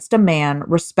against a man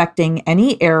respecting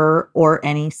any error or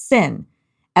any sin.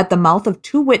 At the mouth of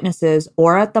 2 witnesses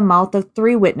or at the mouth of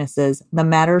 3 witnesses, the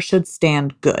matter should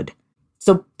stand good."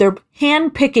 So they're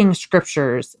handpicking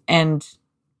scriptures and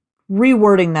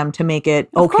rewording them to make it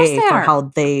okay for how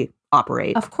they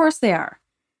operate. Of course they are.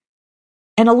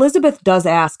 And Elizabeth does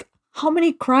ask, how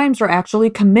many crimes are actually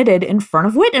committed in front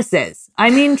of witnesses? I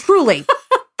mean, truly,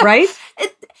 right?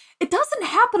 It doesn't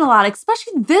happen a lot,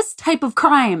 especially this type of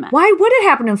crime. Why would it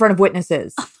happen in front of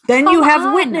witnesses? Then you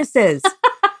have witnesses.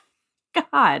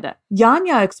 God.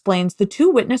 Yanya explains the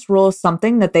 2-witness rule is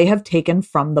something that they have taken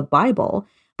from the Bible,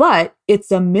 but it's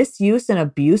a misuse and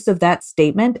abuse of that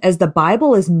statement, as the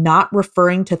Bible is not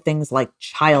referring to things like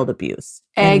child abuse.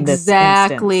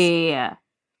 Exactly.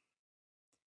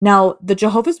 Now, the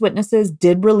Jehovah's Witnesses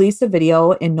did release a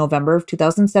video in November of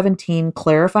 2017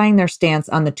 clarifying their stance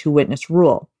on the 2-witness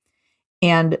rule.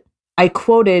 And I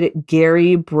quoted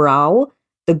Gary Brow,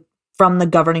 from the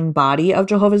governing body of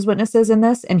Jehovah's Witnesses in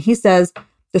this, and he says,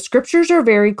 "The scriptures are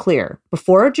very clear.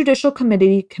 Before a judicial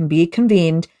committee can be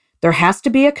convened, there has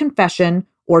to be a confession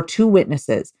or 2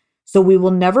 witnesses. So we will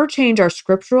never change our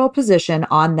scriptural position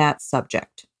on that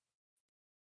subject."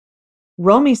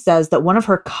 Romy says that one of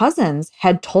her cousins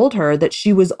had told her that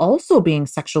she was also being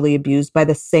sexually abused by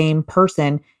the same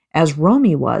person as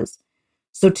Romy was.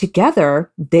 So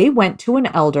together, they went to an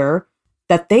elder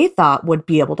that they thought would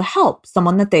be able to help,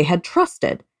 someone that they had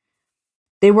trusted.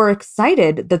 They were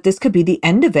excited that this could be the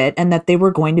end of it and that they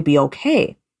were going to be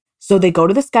okay. So they go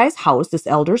to this guy's house, this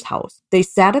elder's house. They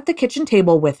sat at the kitchen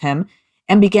table with him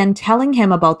and began telling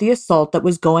him about the assault that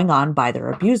was going on by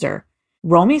their abuser.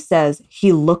 Romy says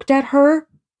he looked at her,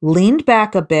 leaned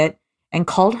back a bit, and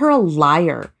called her a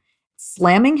liar,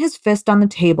 slamming his fist on the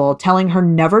table, telling her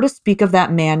never to speak of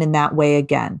that man in that way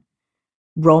again.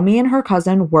 Romy and her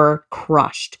cousin were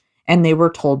crushed, and they were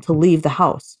told to leave the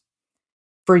house.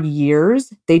 For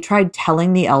years, they tried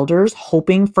telling the elders,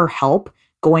 hoping for help,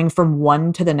 going from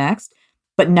one to the next,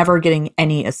 but never getting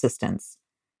any assistance.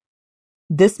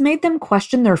 This made them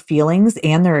question their feelings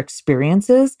and their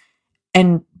experiences,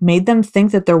 and made them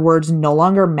think that their words no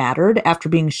longer mattered after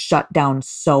being shut down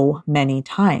so many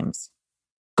times.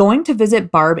 Going to visit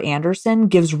Barb Anderson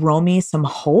gives Romy some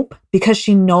hope because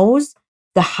she knows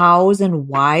the hows and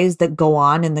whys that go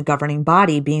on in the governing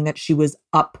body, being that she was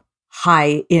up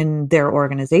high in their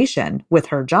organization with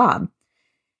her job.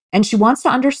 And she wants to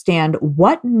understand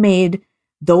what made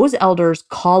those elders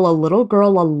call a little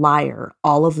girl a liar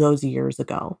all of those years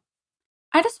ago.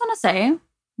 I just want to say,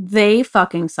 they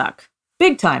fucking suck.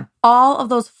 Big time. All of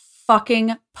those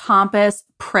fucking pompous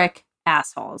prick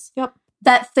assholes. Yep.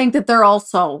 That think that they're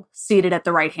also seated at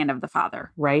the right hand of the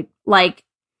Father. Right. Like,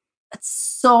 it's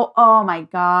so, oh my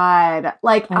God.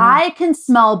 Like, I can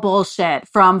smell bullshit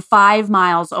from 5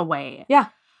 miles away. Yeah.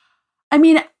 I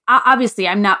mean, obviously,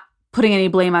 I'm not putting any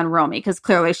blame on Romy because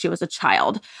clearly she was a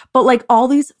child. But like all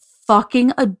these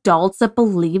fucking adults that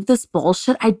believe this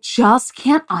bullshit, I just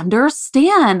can't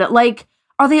understand. Like,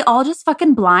 are they all just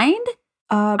fucking blind?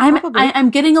 Probably. I'm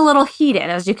getting a little heated,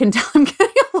 as you can tell. I'm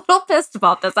getting a little pissed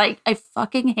about this. I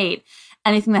fucking hate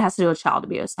anything that has to do with child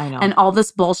abuse. I know. And all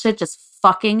this bullshit just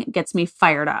fucking gets me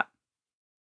fired up.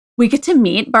 We get to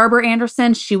meet Barbara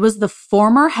Anderson. She was the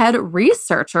former head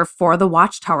researcher for the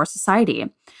Watchtower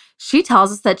Society. She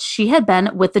tells us that she had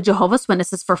been with the Jehovah's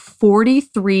Witnesses for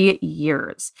 43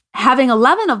 years, having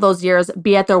 11 of those years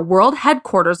be at their world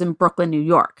headquarters in Brooklyn, New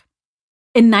York.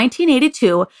 In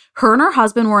 1982, her and her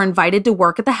husband were invited to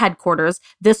work at the headquarters.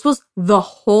 This was the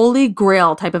Holy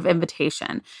Grail type of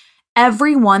invitation.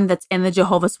 Everyone that's in the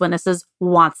Jehovah's Witnesses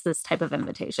wants this type of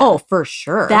invitation. Oh, for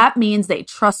sure. That means they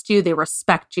trust you, they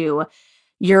respect you,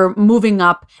 you're moving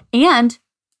up, and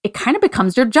it kind of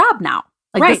becomes your job now.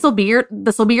 Like Right. this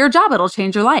will be your job. It'll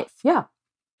change your life. Yeah.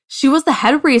 She was the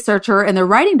head researcher in the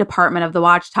writing department of the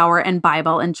Watchtower and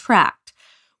Bible and Tract.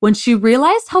 When she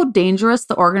realized how dangerous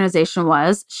the organization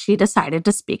was, she decided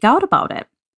to speak out about it.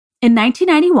 In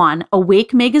 1991,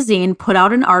 Awake magazine put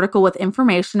out an article with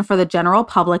information for the general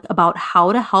public about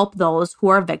how to help those who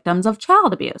are victims of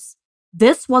child abuse.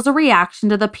 This was a reaction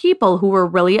to the people who were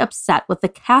really upset with the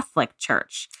Catholic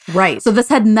Church. Right. So this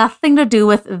had nothing to do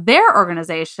with their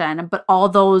organization, but all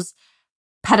those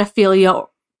pedophilia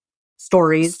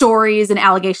stories and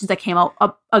allegations that came out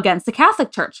up against the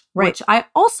Catholic Church, Right. which I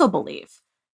also believe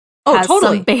has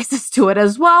some basis to it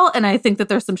as well. And I think that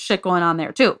there's some shit going on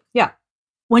there too. Yeah.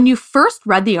 When you first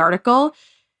read the article,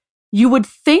 you would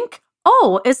think,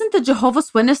 oh, isn't the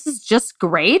Jehovah's Witnesses just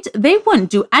great? They wouldn't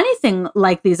do anything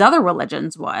like these other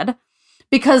religions would.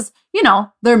 Because,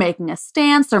 they're making a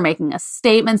stance, they're making a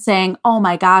statement saying, oh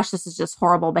my gosh, this is just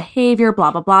horrible behavior,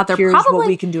 blah, blah, blah. Here's what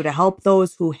we can do to help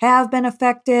those who have been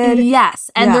affected. Yes.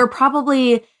 And Yeah. they're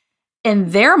probably,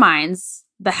 in their minds,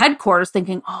 the headquarters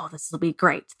thinking, oh, this will be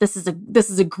great. This is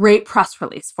a great press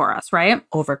release for us, right?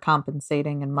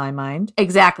 Overcompensating in my mind.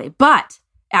 Exactly. But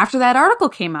after that article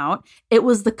came out, it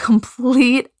was the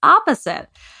complete opposite.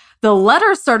 The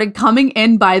letters started coming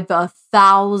in by the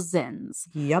thousands.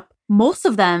 Yep. Most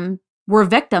of them were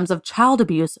victims of child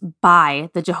abuse by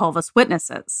the Jehovah's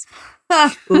Witnesses.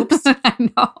 Oops. I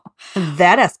know.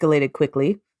 That escalated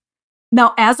quickly.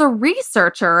 Now, as a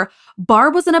researcher,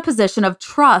 Barb was in a position of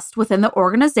trust within the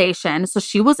organization, so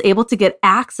she was able to get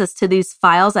access to these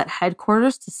files at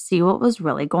headquarters to see what was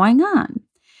really going on.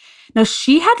 Now,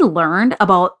 she had learned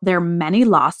about their many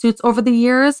lawsuits over the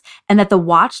years and that the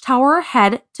Watchtower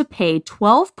had to pay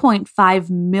 $12.5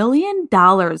 million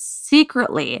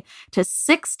secretly to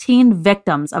 16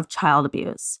 victims of child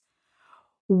abuse.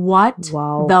 What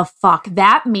Wow. the fuck?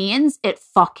 That means it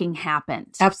fucking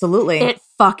happened. Absolutely. It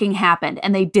fucking happened.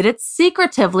 And they did it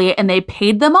secretively and they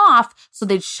paid them off so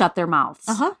they'd shut their mouths.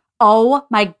 Uh-huh. Oh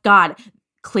my God.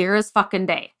 Clear as fucking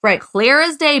day. Right. Clear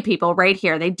as day, people, right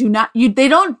here. They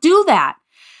don't do that.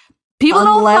 People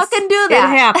Unless don't fucking do it that.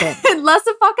 happened. Unless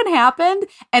it fucking happened.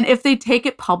 And if they take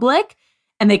it public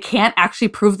and they can't actually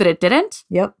prove that it didn't,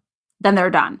 Yep. then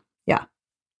they're done. Yeah.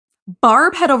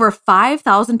 Barb had over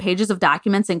 5,000 pages of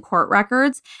documents and court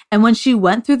records, and when she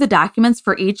went through the documents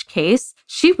for each case,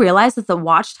 she realized that the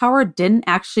Watchtower didn't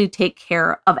actually take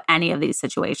care of any of these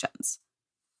situations.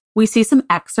 We see some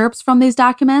excerpts from these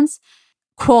documents.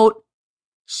 Quote,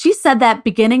 she said that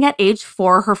beginning at age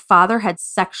 4, her father had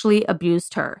sexually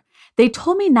abused her. They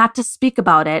told me not to speak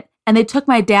about it, and they took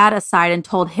my dad aside and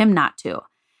told him not to.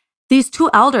 These 2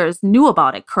 elders knew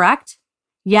about it, correct?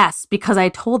 Yes, because I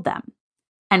told them.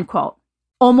 End quote.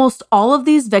 Almost all of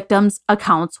these victims'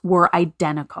 accounts were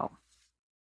identical.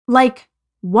 Like,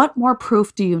 what more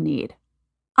proof do you need?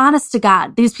 Honest to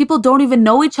God, these people don't even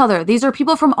know each other. These are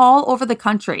people from all over the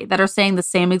country that are saying the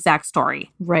same exact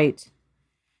story. Right.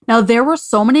 Now, there were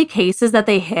so many cases that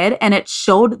they hid, and it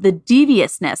showed the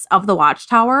deviousness of the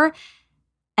Watchtower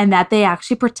and that they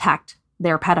actually protect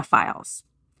their pedophiles.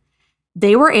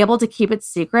 They were able to keep it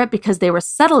secret because they were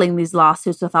settling these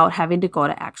lawsuits without having to go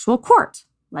to actual court,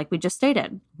 like we just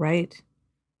stated. Right.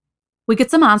 We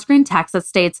get some on-screen text that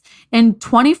states, in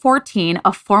 2014,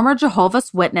 a former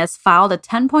Jehovah's Witness filed a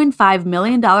 $10.5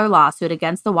 million lawsuit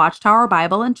against the Watchtower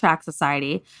Bible and Tract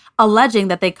Society, alleging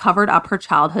that they covered up her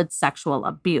childhood sexual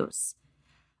abuse.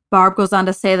 Barb goes on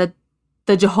to say that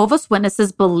the Jehovah's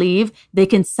Witnesses believe they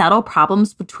can settle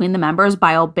problems between the members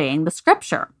by obeying the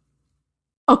scripture.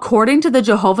 According to the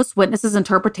Jehovah's Witnesses'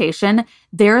 interpretation,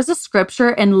 there is a scripture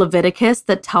in Leviticus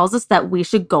that tells us that we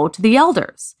should go to the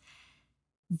elders.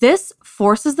 This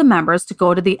forces the members to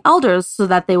go to the elders so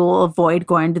that they will avoid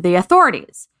going to the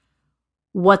authorities.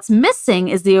 What's missing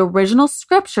is the original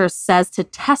scripture says to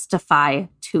testify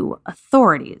to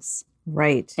authorities.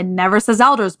 Right. It never says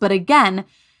elders, but again,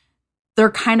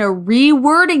 they're kind of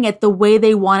rewording it the way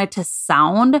they want it to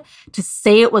sound, to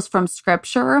say it was from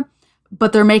scripture,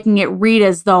 but they're making it read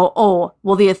as though, oh,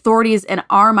 well, the authorities in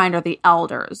our mind are the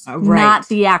elders, not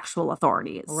the actual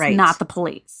authorities, not the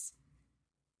police.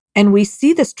 And we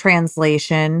see this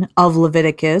translation of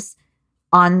Leviticus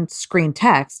on screen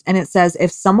text, and it says,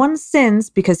 if someone sins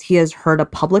because he has heard a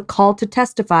public call to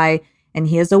testify and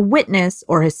he is a witness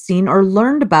or has seen or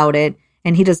learned about it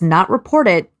and he does not report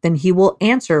it, then he will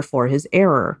answer for his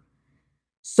error.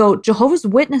 So Jehovah's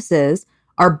Witnesses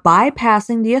are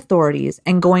bypassing the authorities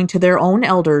and going to their own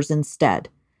elders instead.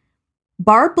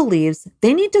 Barb believes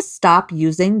they need to stop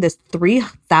using this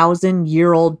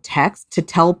 3,000-year-old text to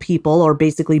tell people or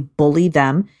basically bully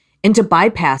them into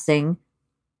bypassing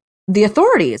the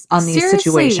authorities on these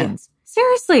situations.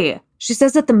 Seriously. She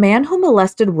says that the man who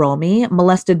molested Romy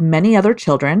molested many other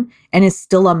children and is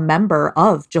still a member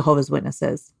of Jehovah's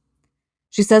Witnesses.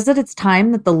 She says that it's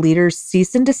time that the leaders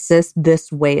cease and desist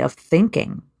this way of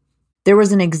thinking. There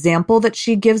was an example that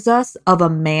she gives us of a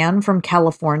man from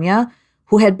California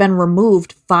who had been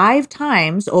removed 5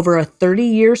 times over a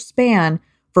 30-year span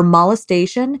for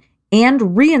molestation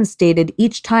and reinstated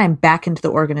each time back into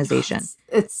the organization.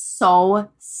 It's so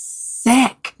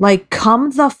sick. Like,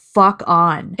 come the fuck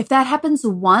on. If that happens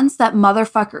once, that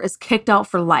motherfucker is kicked out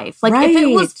for life. Like, if it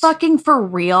was fucking for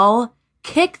real,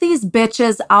 kick these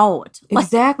bitches out.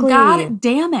 Exactly. Like, God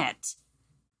damn it.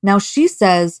 Now, she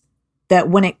says that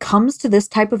when it comes to this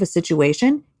type of a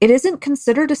situation, it isn't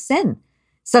considered a sin,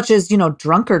 such as,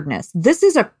 drunkardness. This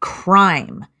is a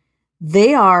crime.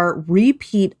 They are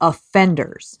repeat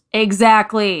offenders.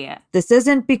 Exactly. This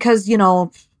isn't because, I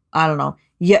don't know,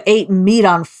 you ate meat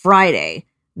on Friday.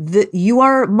 You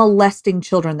are molesting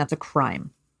children. That's a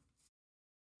crime.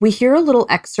 We hear a little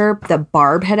excerpt that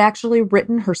Barb had actually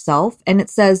written herself, and it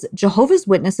says, Jehovah's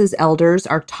Witnesses elders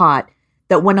are taught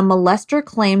that when a molester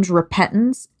claims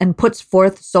repentance and puts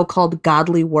forth so-called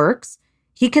godly works,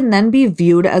 he can then be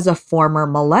viewed as a former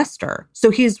molester. So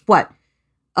he's what?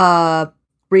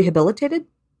 Rehabilitated?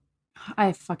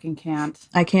 I fucking can't.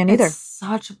 I can't either. It's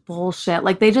such bullshit.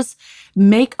 Like, they just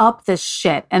make up this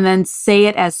shit and then say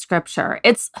it as scripture.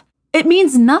 It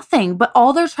means nothing, but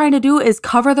all they're trying to do is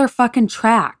cover their fucking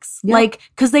tracks. Yep. Like,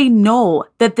 because they know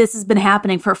that this has been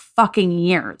happening for fucking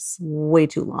years. Way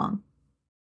too long.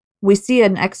 We see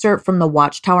an excerpt from the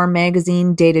Watchtower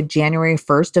magazine dated January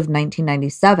 1st of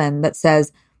 1997 that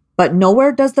says, but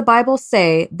nowhere does the Bible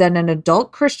say that an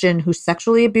adult Christian who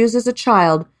sexually abuses a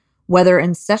child, whether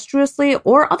incestuously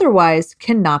or otherwise,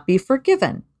 cannot be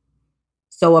forgiven.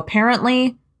 So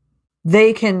apparently,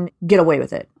 they can get away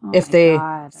with it if they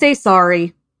say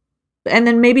sorry and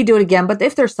then maybe do it again, but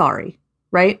if they're sorry,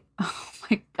 right? Oh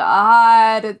my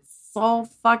God, it's so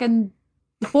fucking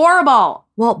horrible.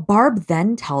 Well, Barb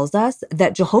then tells us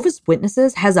that Jehovah's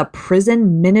Witnesses has a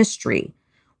prison ministry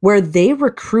where they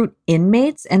recruit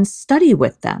inmates and study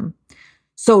with them.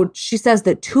 So she says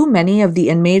that too many of the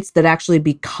inmates that actually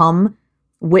become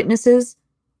witnesses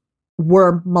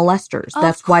were molesters.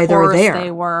 That's why they're there.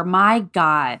 They were. My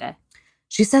God.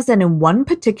 She says that in one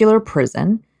particular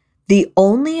prison, the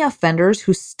only offenders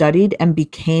who studied and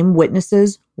became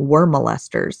witnesses were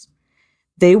molesters.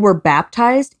 They were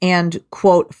baptized and,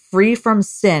 quote, free from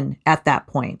sin at that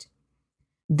point.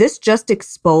 This just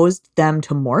exposed them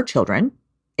to more children,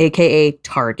 aka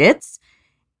targets.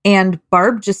 And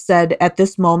Barb just said, at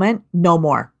this moment, no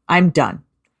more. I'm done.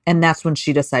 And that's when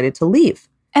she decided to leave.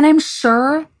 And I'm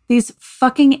sure these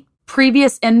fucking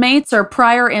previous inmates or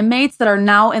prior inmates that are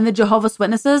now in the Jehovah's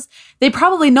Witnesses, they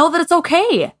probably know that it's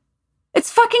okay.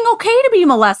 It's fucking okay to be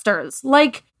molesters.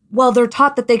 Like, well, they're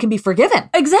taught that they can be forgiven.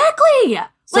 Exactly.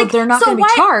 So they're not going to be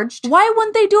charged. Why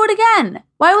wouldn't they do it again?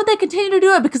 Why would they continue to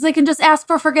do it? Because they can just ask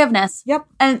for forgiveness. Yep.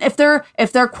 And if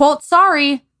they're quote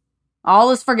sorry,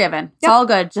 all is forgiven. It's all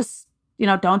good. Just,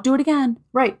 don't do it again.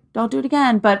 Right. Don't do it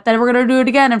again. But then we're going to do it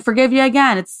again and forgive you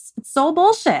again. It's so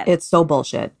bullshit. It's so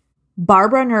bullshit.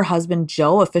 Barbara and her husband,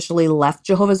 Joe, officially left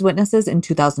Jehovah's Witnesses in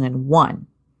 2001.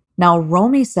 Now,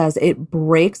 Romy says it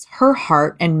breaks her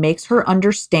heart and makes her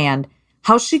understand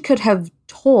how she could have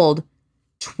told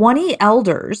 20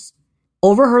 elders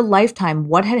over her lifetime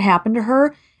what had happened to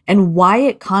her and why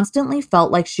it constantly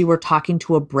felt like she were talking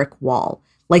to a brick wall.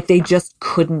 Like they just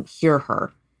couldn't hear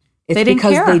her. It's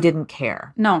because they didn't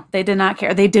care. No, they did not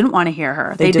care. They didn't want to hear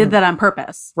her. They did that on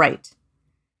purpose. Right.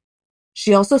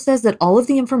 She also says that all of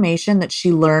the information that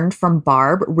she learned from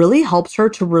Barb really helps her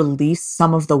to release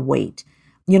some of the weight.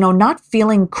 Not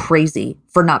feeling crazy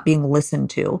for not being listened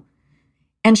to.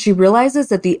 And she realizes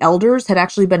that the elders had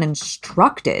actually been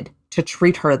instructed to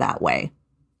treat her that way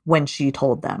when she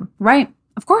told them. Right.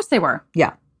 Of course they were.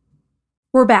 Yeah.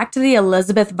 We're back to the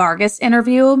Elizabeth Vargas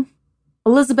interview.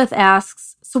 Elizabeth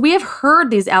asks, So we have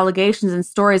heard these allegations and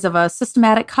stories of a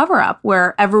systematic cover-up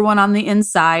where everyone on the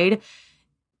inside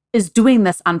is doing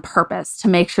this on purpose to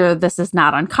make sure this is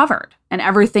not uncovered and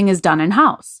everything is done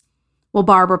in-house. Well,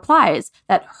 Barb replies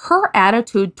that her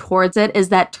attitude towards it is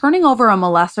that turning over a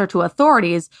molester to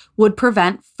authorities would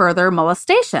prevent further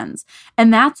molestations.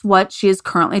 And that's what she is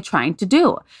currently trying to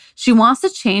do. She wants to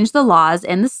change the laws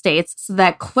in the states so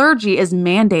that clergy is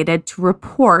mandated to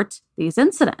report these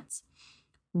incidents.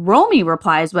 Romy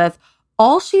replies with,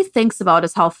 all she thinks about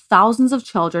is how thousands of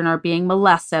children are being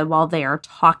molested while they are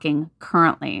talking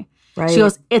currently. Right. She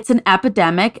goes, it's an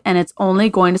epidemic and it's only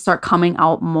going to start coming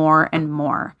out more and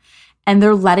more. And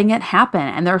they're letting it happen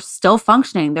and they're still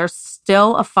functioning. They're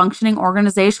still a functioning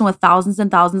organization with thousands and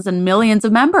thousands and millions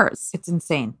of members. It's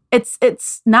insane.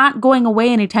 It's not going away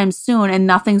anytime soon and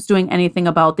nothing's doing anything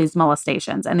about these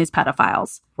molestations and these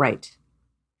pedophiles. Right.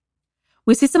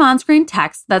 We see some on-screen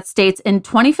text that states in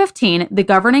 2015, the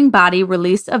governing body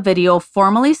released a video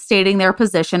formally stating their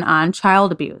position on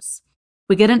child abuse.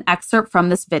 We get an excerpt from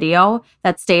this video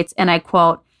that states, and I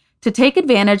quote, to take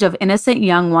advantage of innocent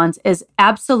young ones is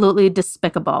absolutely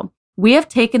despicable. We have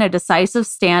taken a decisive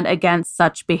stand against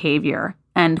such behavior,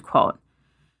 end quote.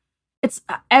 It's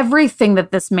everything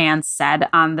that this man said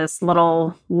on this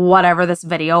little whatever this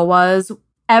video was.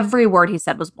 Every word he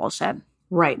said was bullshit.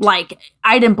 Right. Like,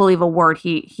 I didn't believe a word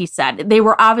he said. They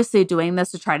were obviously doing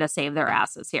this to try to save their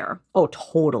asses here. Oh,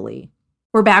 totally.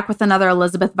 We're back with another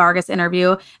Elizabeth Vargas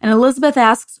interview, and Elizabeth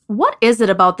asks, what is it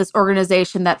about this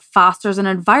organization that fosters an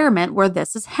environment where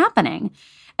this is happening?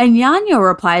 And Yanyo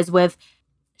replies with,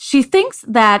 she thinks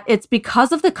that it's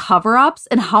because of the cover-ups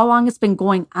and how long it's been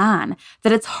going on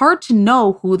that it's hard to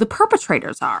know who the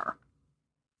perpetrators are.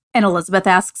 And Elizabeth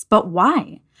asks, but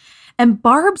why? And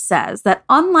Barb says that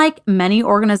unlike many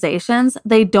organizations,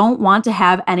 they don't want to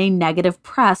have any negative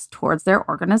press towards their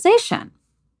organization,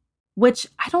 which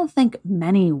I don't think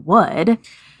many would.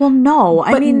 Well, no.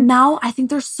 But now I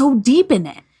think they're so deep in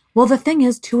it. Well, the thing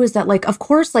is, too, is that, like, of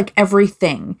course, like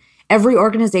everything, every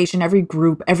organization, every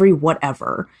group, every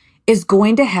whatever is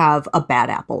going to have a bad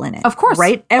apple in it. Of course.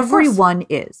 Right? Everyone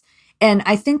is. And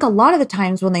I think a lot of the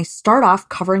times when they start off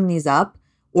covering these up,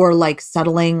 or like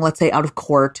settling, let's say, out of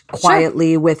court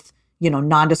quietly with,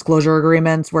 non-disclosure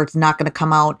agreements where it's not going to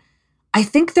come out. I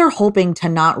think they're hoping to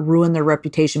not ruin their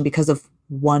reputation because of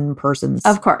one person's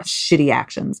shitty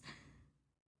actions.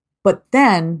 But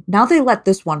then now they let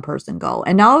this one person go.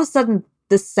 And now all of a sudden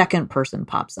this second person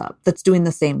pops up that's doing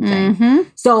the same thing. Mm-hmm.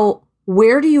 So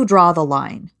where do you draw the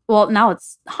line? Well, now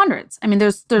it's hundreds. I mean,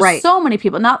 there's right. so many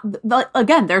people. Now,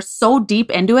 again, they're so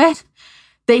deep into it.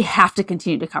 They have to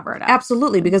continue to cover it up.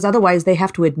 Absolutely, because otherwise they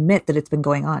have to admit that it's been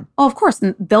going on. Oh, of course.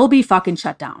 And they'll be fucking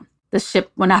shut down. This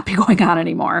ship will not be going on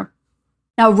anymore.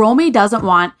 Now, Romy doesn't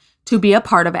want to be a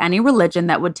part of any religion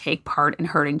that would take part in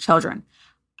hurting children.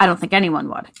 I don't think anyone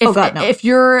would. Oh, God, no. If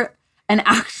you're an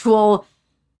actual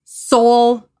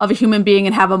soul of a human being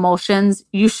and have emotions,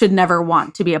 you should never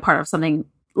want to be a part of something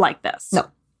like this. No.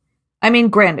 I mean,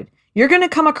 granted, you're going to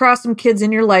come across some kids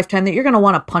in your lifetime that you're going to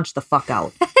want to punch the fuck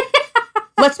out.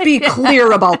 Let's be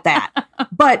clear about that.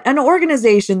 But an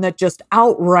organization that just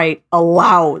outright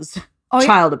allows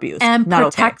child abuse and not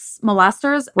protects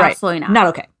molesters, right. Absolutely not. Not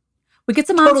okay. We get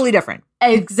some totally different.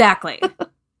 Exactly.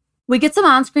 We get some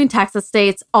on-screen text that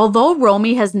states, although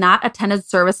Romy has not attended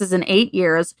services in 8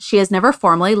 years, she has never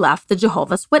formally left the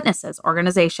Jehovah's Witnesses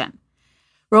organization.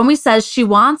 Romy says she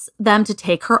wants them to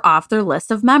take her off their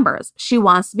list of members. She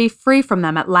wants to be free from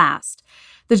them at last.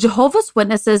 The Jehovah's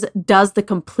Witnesses does the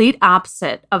complete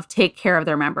opposite of take care of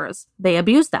their members. They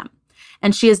abuse them.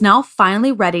 And she is now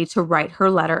finally ready to write her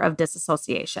letter of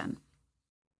disassociation.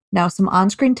 Now, some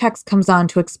on-screen text comes on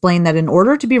to explain that in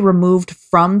order to be removed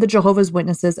from the Jehovah's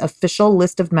Witnesses official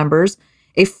list of members,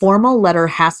 a formal letter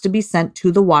has to be sent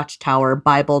to the Watchtower,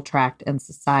 Bible Tract, and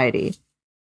Society.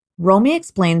 Romy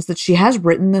explains that she has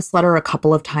written this letter a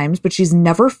couple of times, but she's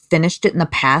never finished it in the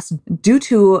past due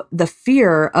to the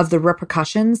fear of the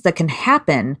repercussions that can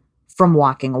happen from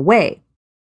walking away.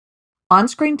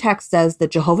 On-screen text says that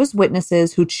Jehovah's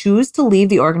Witnesses who choose to leave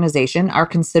the organization are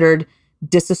considered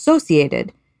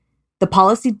disassociated. The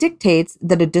policy dictates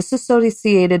that a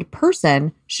disassociated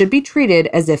person should be treated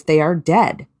as if they are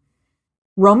dead.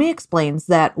 Romy explains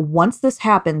that once this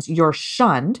happens, you're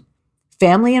shunned.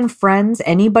 Family and friends,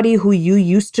 anybody who you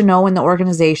used to know in the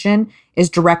organization is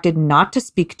directed not to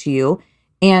speak to you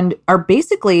and are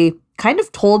basically kind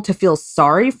of told to feel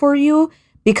sorry for you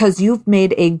because you've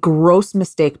made a gross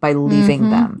mistake by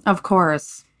leaving them. Of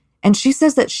course. And she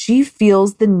says that she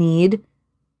feels the need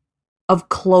of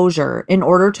closure in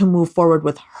order to move forward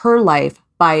with her life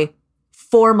by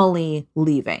formally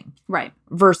leaving. Right.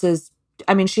 versus,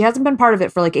 I mean, she hasn't been part of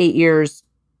it for like 8 years,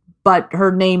 but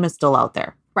her name is still out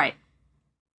there. Right.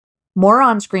 More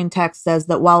on-screen text says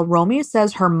that while Romy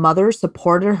says her mother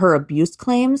supported her abuse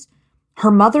claims,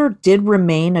 her mother did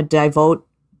remain a devout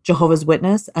Jehovah's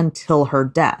Witness until her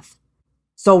death.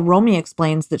 So Romy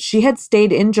explains that she had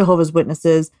stayed in Jehovah's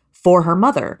Witnesses for her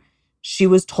mother. She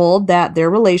was told that their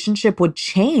relationship would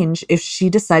change if she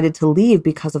decided to leave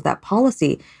because of that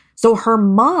policy. So her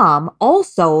mom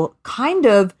also kind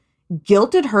of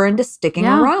guilted her into sticking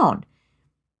around.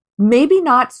 Maybe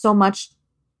not so much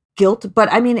guilt,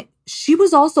 but I mean, she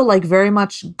was also like very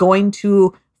much going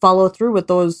to follow through with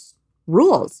those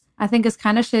rules. I think it's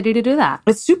kind of shitty to do that.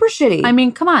 It's super shitty. I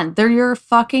mean, come on. They're your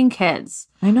fucking kids.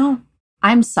 I know.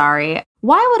 I'm sorry.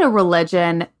 Why would a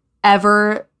religion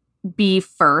ever be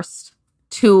first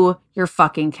to your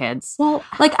fucking kids? Well,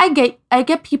 like I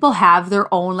get people have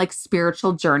their own like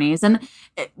spiritual journeys and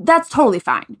that's totally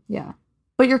fine. Yeah.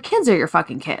 But your kids are your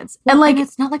fucking kids. Well, and like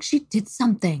it's not like she did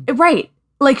something. Right.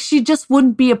 Like she just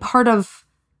wouldn't be a part of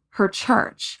her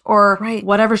church or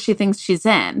whatever she thinks she's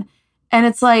in. And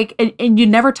it's like, and you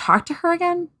never talk to her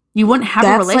again? You wouldn't have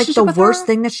a relationship with her? That's like the worst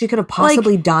thing that she could have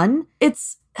possibly done?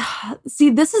 It's, see,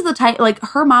 this is the type, like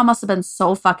her mom must have been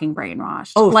so fucking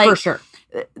brainwashed. Oh, like, for sure.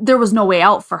 There was no way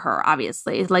out for her,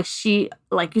 obviously. Like she,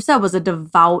 like you said, was a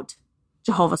devout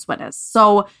Jehovah's Witness.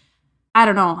 So I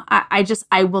don't know.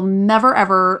 I will never,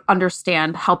 ever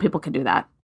understand how people can do that.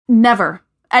 Never.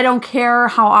 I don't care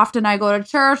how often I go to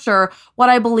church or what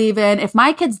I believe in. If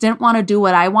my kids didn't want to do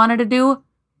what I wanted to do,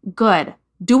 good.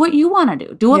 Do what you want to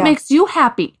do. Do what makes you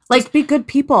happy. Like, just be good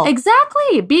people.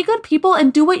 Exactly. Be good people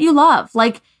and do what you love.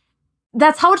 Like,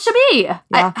 that's how it should be.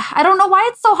 Yeah. I don't know why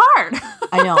it's so hard.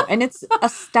 I know. And it's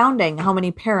astounding how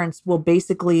many parents will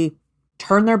basically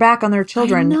turn their back on their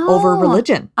children over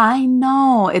religion. I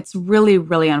know. It's really,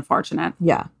 really unfortunate.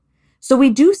 Yeah. So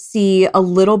we do see a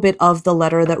little bit of the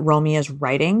letter that Romy is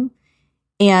writing.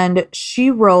 And she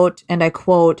wrote, and I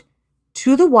quote,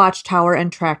 "To the Watchtower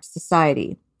and Tract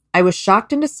Society. I was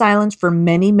shocked into silence for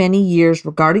many, many years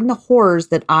regarding the horrors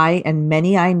that I and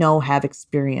many I know have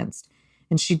experienced."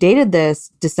 And she dated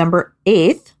this December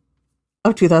 8th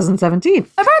of 2017.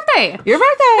 My birthday. Your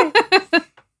birthday.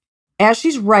 As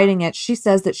she's writing it, she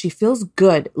says that she feels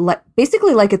good,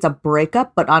 basically like it's a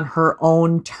breakup, but on her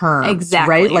own terms.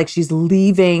 Exactly. Right? Like she's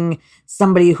leaving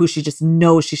somebody who she just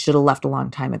knows she should have left a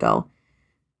long time ago.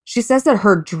 She says that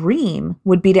her dream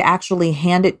would be to actually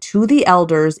hand it to the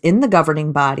elders in the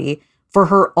governing body for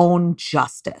her own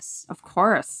justice. Of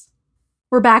course.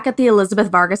 We're back at the Elizabeth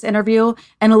Vargas interview,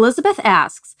 and Elizabeth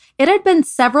asks, "It had been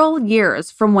several years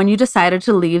from when you decided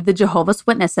to leave the Jehovah's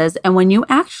Witnesses and when you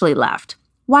actually left.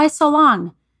 Why so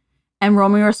long?" And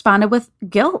Romy responded with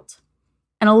guilt.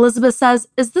 And Elizabeth says,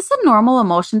 "Is this a normal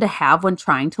emotion to have when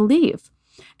trying to leave?"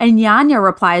 And Yanya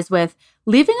replies with,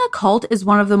 "Leaving a cult is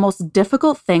one of the most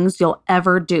difficult things you'll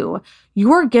ever do.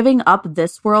 You are giving up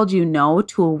this world you know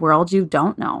to a world you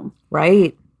don't know."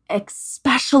 Right.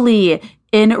 Especially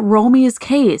in Romy's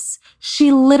case.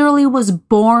 She literally was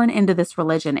born into this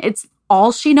religion. It's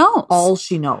all she knows. All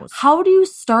she knows. How do you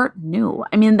start new?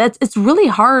 I mean, it's really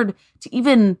hard to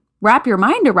even wrap your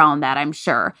mind around that, I'm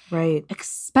sure. Right.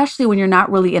 Especially when you're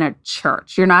not really in a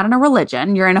church. You're not in a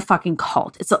religion. You're in a fucking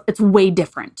cult. It's way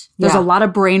different. There's a lot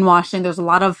of brainwashing. There's a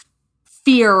lot of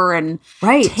fear and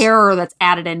terror that's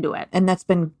added into it. And that's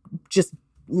been just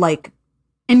like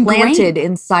ingrained. Planted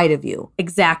inside of you.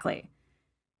 Exactly.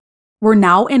 We're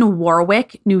now in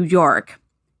Warwick, New York.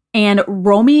 And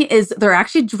Romy they're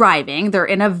actually driving. They're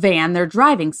in a van. They're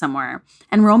driving somewhere.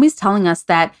 And Romy's telling us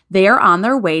that they are on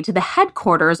their way to the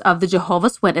headquarters of the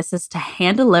Jehovah's Witnesses to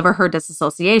hand deliver her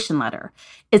disassociation letter.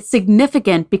 It's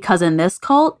significant because in this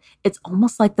cult, it's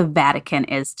almost like the Vatican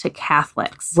is to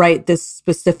Catholics. Right. This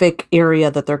specific area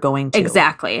that they're going to.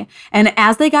 Exactly. And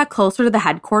as they got closer to the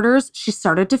headquarters, she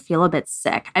started to feel a bit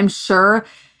sick. I'm sure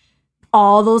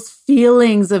all those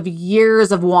feelings of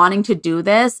years of wanting to do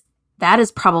this, that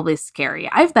is probably scary.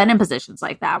 I've been in positions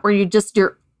like that where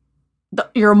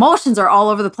your emotions are all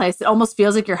over the place. It almost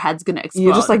feels like your head's going to explode.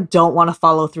 You just like don't want to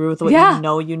follow through with what you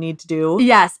know you need to do.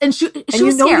 Yes. And she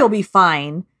was scared. You'll be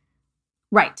fine.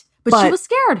 Right. But she was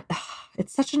scared.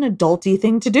 It's such an adulty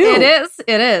thing to do. It is.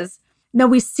 It is. Now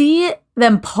we see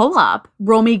them pull up.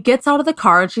 Romy gets out of the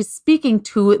car and she's speaking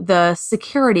to the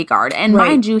security guard. And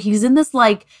mind you, he's in this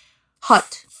like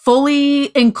hut.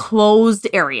 Fully enclosed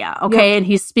area, okay? Yep. And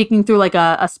he's speaking through like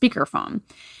a speakerphone.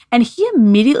 And he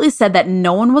immediately said that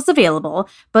no one was available,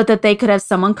 but that they could have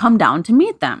someone come down to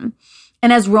meet them.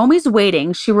 And as Romy's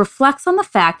waiting, she reflects on the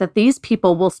fact that these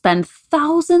people will spend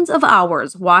thousands of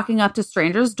hours walking up to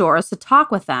strangers' doors to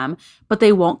talk with them, but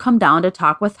they won't come down to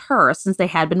talk with her since they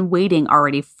had been waiting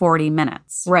already 40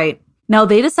 minutes. Right. Now,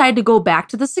 they decide to go back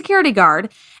to the security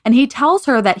guard, and he tells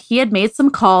her that he had made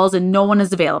some calls and no one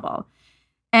is available.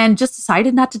 And just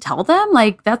decided not to tell them?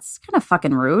 Like, that's kind of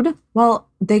fucking rude. Well,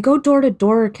 they go door to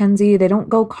door, Kenzie. They don't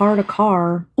go car to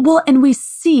car. Well, and we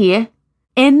see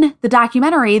in the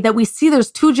documentary that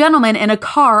there's two gentlemen in a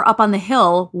car up on the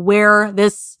hill where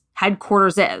this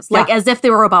headquarters is. Like, as if they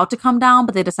were about to come down,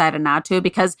 but they decided not to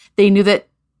because they knew that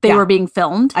they were being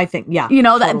filmed. I think, totally.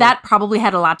 that probably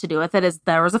had a lot to do with it, as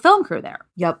there was a film crew there.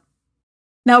 Yep.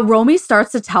 Now, Romy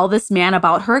starts to tell this man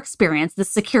about her experience, the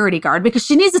security guard, because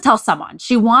she needs to tell someone.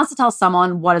 She wants to tell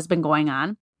someone what has been going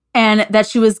on. And that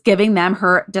she was giving them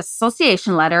her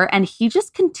disassociation letter, and he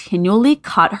just continually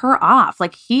cut her off.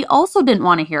 Like, he also didn't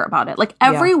want to hear about it. Like,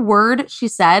 every word she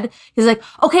said, he's like,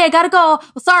 okay, I gotta go.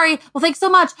 Well, sorry. Well, thanks so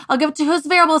much. I'll give it to who's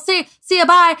available. See ya.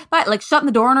 Bye. Like, shutting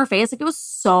the door in her face. Like, it was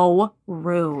so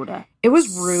rude. It was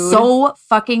rude. So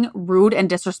fucking rude and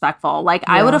disrespectful. Like,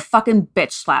 I would have fucking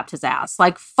bitch slapped his ass.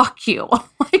 Like, fuck you.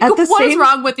 Like, what is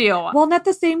wrong with you? Well, and at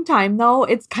the same time, though,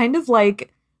 it's kind of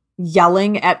like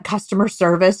yelling at customer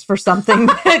service for something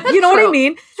that, you know what I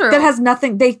mean? True. That has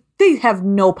nothing, they have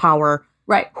no power.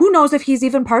 Right. Who knows if he's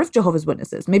even part of Jehovah's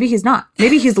Witnesses? Maybe he's not.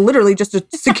 Maybe he's literally just a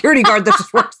security guard that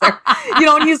just works there.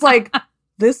 And he's like,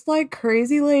 this like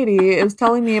crazy lady is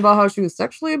telling me about how she was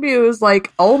sexually abused.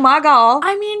 Like, oh my God.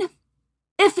 I mean,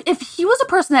 if he was a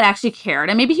person that actually cared,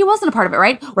 and maybe he wasn't a part of it,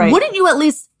 right? Wouldn't you at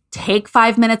least take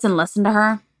 5 minutes and listen to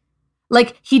her?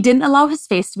 Like, he didn't allow his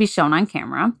face to be shown on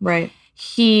camera. Right.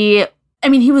 He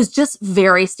was just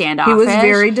very standoffish. He was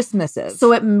very dismissive.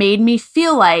 So it made me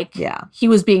feel like he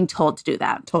was being told to do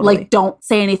that. Totally. Like, don't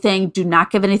say anything. Do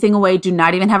not give anything away. Do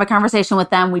not even have a conversation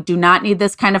with them. We do not need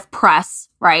this kind of press,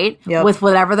 right? Yep. With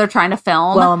whatever they're trying to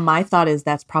film. Well, my thought is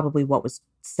that's probably what was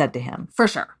said to him. For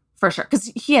sure.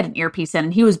 Because he had an earpiece in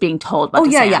and he was being told what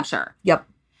to say, I'm sure. Yep.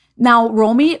 Now,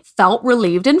 Romy felt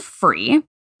relieved and free.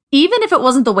 Even if it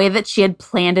wasn't the way that she had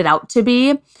planned it out to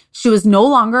be, she was no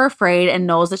longer afraid and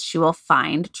knows that she will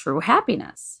find true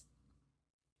happiness.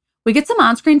 We get some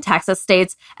on-screen text that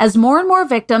states, as more and more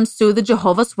victims sue the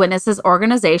Jehovah's Witnesses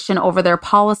organization over their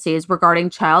policies regarding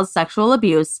child sexual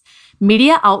abuse,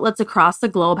 media outlets across the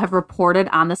globe have reported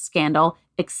on the scandal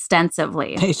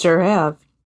extensively. They sure have.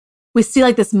 We see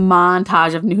like this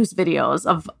montage of news videos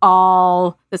of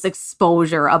all this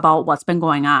exposure about what's been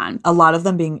going on. A lot of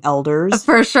them being elders.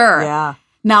 For sure. Yeah.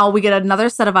 Now we get another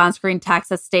set of on-screen text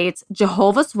that states,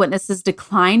 Jehovah's Witnesses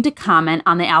declined to comment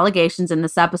on the allegations in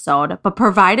this episode, but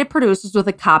provided producers with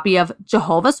a copy of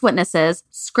Jehovah's Witnesses'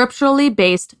 scripturally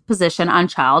based position on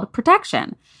child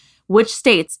protection, which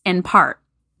states in part,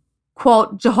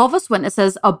 quote, Jehovah's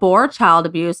Witnesses abhor child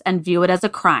abuse and view it as a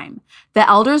crime. The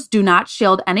elders do not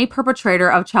shield any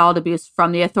perpetrator of child abuse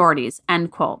from the authorities,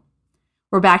 end quote.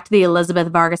 We're back to the Elizabeth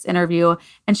Vargas interview,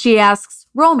 and she asks,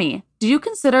 Romy, do you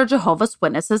consider Jehovah's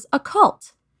Witnesses a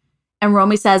cult? And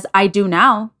Romy says, I do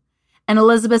now. And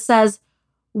Elizabeth says,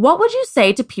 what would you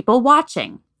say to people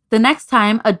watching the next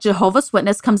time a Jehovah's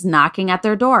Witness comes knocking at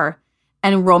their door?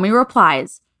 And Romy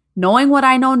replies, knowing what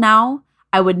I know now,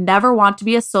 I would never want to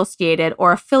be associated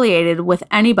or affiliated with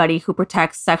anybody who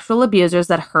protects sexual abusers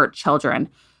that hurt children.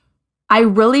 I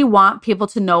really want people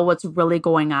to know what's really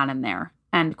going on in there,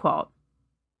 end quote.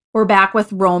 We're back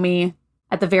with Romy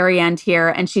at the very end here,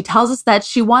 and she tells us that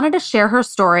she wanted to share her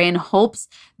story in hopes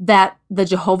that the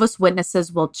Jehovah's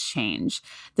Witnesses will change.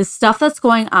 The stuff that's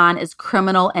going on is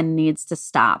criminal and needs to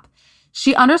stop.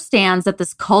 She understands that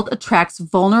this cult attracts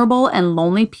vulnerable and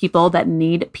lonely people that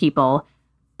need people,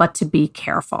 but to be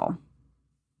careful.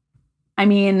 I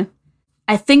mean,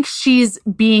 I think she's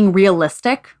being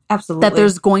realistic. Absolutely. That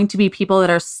there's going to be people that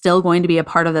are still going to be a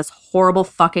part of this horrible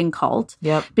fucking cult.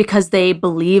 Yep. Because they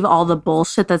believe all the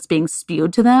bullshit that's being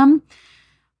spewed to them.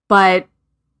 But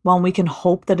well, we can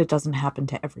hope that it doesn't happen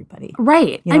to everybody.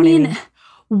 Right. You know I mean,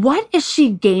 what is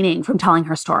she gaining from telling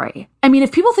her story? I mean,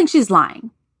 if people think she's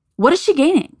lying, what is she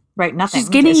gaining? Right, nothing. She's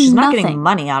getting She's nothing. not getting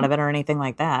money out of it or anything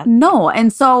like that. No.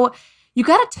 And so you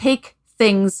got to take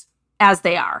things as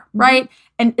they are, right?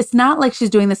 And it's not like she's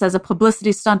doing this as a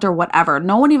publicity stunt or whatever.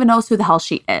 No one even knows who the hell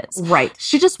she is. Right.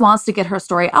 She just wants to get her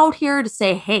story out here to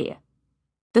say, hey,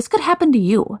 this could happen to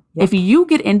you. Yep. If you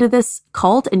get into this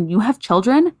cult and you have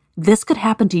children, this could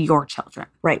happen to your children.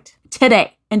 Right.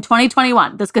 Today, in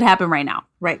 2021, this could happen right now.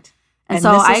 Right. And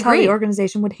so this I is agree. how the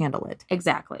organization would handle it.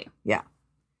 Exactly. Yeah.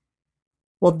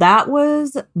 Well, that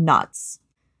was nuts.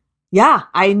 Yeah,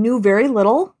 I knew very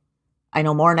little. I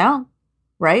know more now,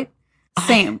 right?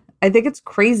 Same. I think it's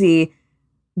crazy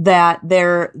that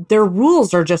their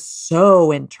rules are just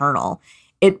so internal.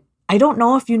 I don't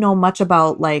know if you know much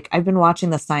about, like, I've been watching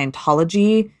the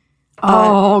Scientology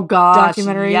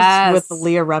documentaries with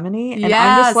Leah Remini. And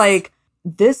I'm just like,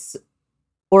 this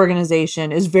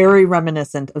organization is very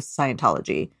reminiscent of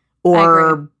Scientology,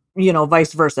 or,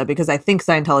 vice versa, because I think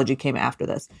Scientology came after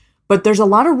this. But there's a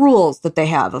lot of rules that they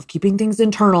have of keeping things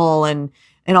internal and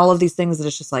all of these things that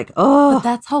it's just like, oh. But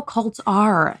that's how cults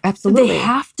are. Absolutely. They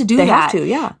have to do that. They have to,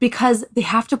 yeah. Because they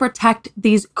have to protect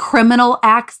these criminal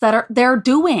acts that they're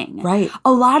doing. Right.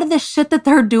 A lot of the shit that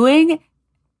they're doing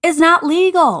is not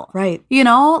legal. Right.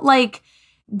 Like,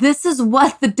 this is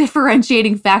what the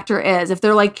differentiating factor is. If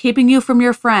they're like keeping you from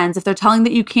your friends, if they're telling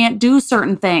that you can't do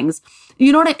certain things,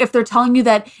 if they're telling you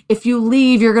that if you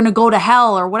leave, you're going to go to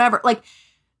hell or whatever, like,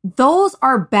 those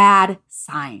are bad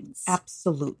signs.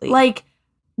 Absolutely. Like,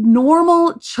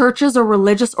 normal churches or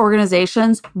religious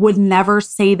organizations would never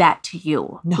say that to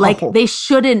you. No. Like, they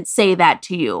shouldn't say that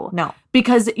to you. No.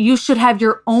 Because you should have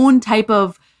your own type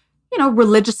of,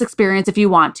 religious experience if you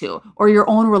want to, or your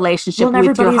own relationship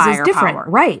with your higher power.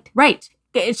 Right. Right.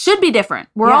 It should be different.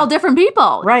 We're all different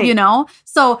people. Right.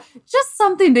 So just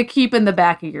something to keep in the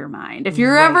back of your mind. If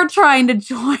you're ever trying to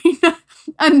join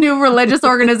a new religious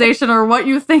organization or what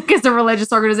you think is a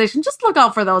religious organization, just look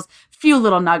out for those few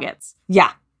little nuggets.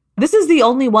 Yeah. This is the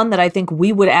only one that I think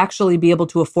we would actually be able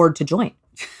to afford to join.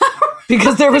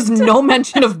 Because there was no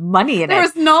mention of money in it. There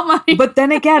was no money. But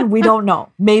then again, we don't know.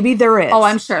 Maybe there is. Oh,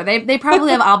 I'm sure. They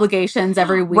probably have obligations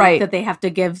every week that they have to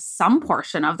give some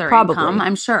portion of their income,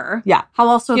 I'm sure. Yeah. How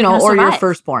else would they survive? Or your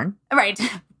firstborn. Right.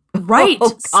 Right.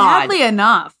 Oh, sadly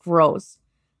enough. Gross.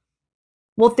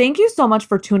 Well, thank you so much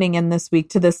for tuning in this week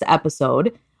to this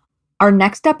episode. Our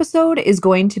next episode is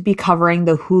going to be covering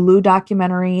the Hulu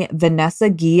documentary Vanessa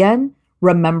Guillen,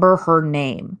 Remember Her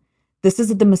Name. This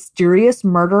is the mysterious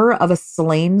murder of a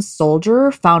slain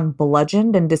soldier found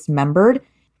bludgeoned and dismembered,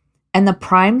 and the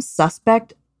prime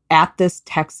suspect at this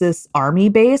Texas Army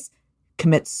base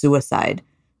commits suicide.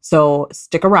 So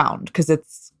stick around because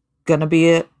it's going to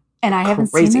be And I haven't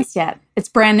seen this yet. It's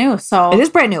brand new, so it is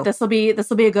brand new. This will be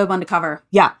a good one to cover.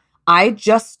 Yeah. I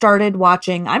just started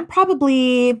watching. I'm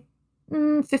probably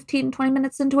 15, 20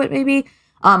 minutes into it, maybe.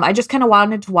 I just kind of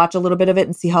wanted to watch a little bit of it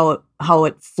and see how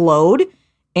it flowed.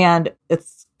 And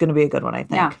it's going to be a good one, I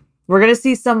think. Yeah. We're going to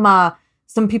see some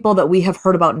people that we have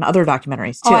heard about in other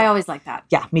documentaries, too. Oh, I always like that.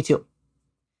 Yeah, me too.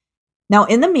 Now,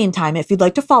 in the meantime, if you'd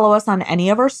like to follow us on any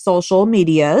of our social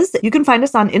medias, you can find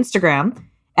us on Instagram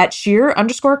at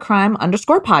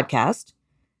sheer_crime_podcast,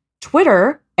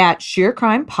 Twitter at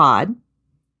sheercrimepod.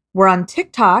 We're on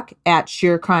TikTok at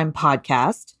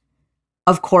sheercrimepodcast.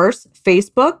 Of course,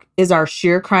 Facebook is our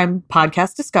Sheer Crime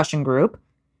Podcast discussion group.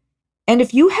 And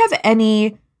if you have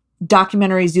any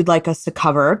documentaries you'd like us to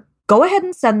cover, go ahead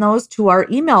and send those to our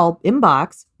email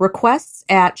inbox,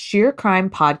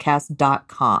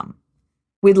 requests@sheercrimepodcast.com.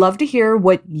 We'd love to hear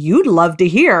what you'd love to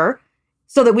hear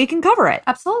so that we can cover it.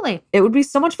 Absolutely. It would be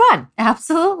so much fun.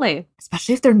 Absolutely.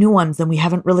 Especially if they're new ones and we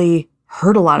haven't really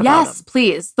heard a lot about them. Yes,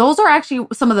 please. Those are actually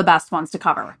some of the best ones to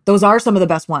cover. Those are some of the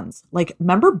best ones. Like,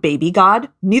 remember Baby God?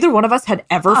 Neither one of us had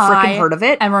ever freaking heard of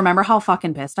it. And remember how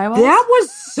fucking pissed I was? That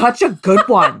was such a good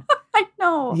one. I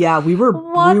know. Yeah, we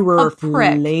were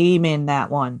flaming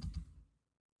that one.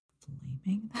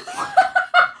 Flaming?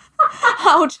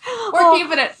 Ouch. We're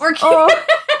keeping it. We're keeping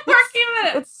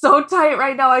it. It's so tight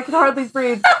right now. I can hardly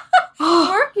breathe.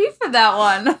 We're keeping that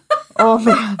one. Oh,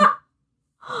 man.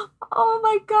 Oh,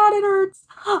 my God, it hurts.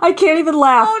 I can't even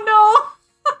laugh. Oh,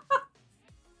 no.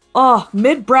 Oh,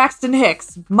 mid Braxton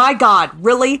Hicks. My God,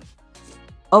 really?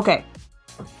 Okay.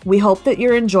 We hope that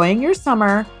you're enjoying your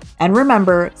summer. And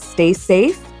remember, stay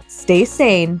safe, stay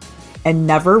sane, and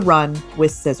never run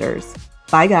with scissors.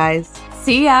 Bye, guys.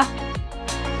 See ya.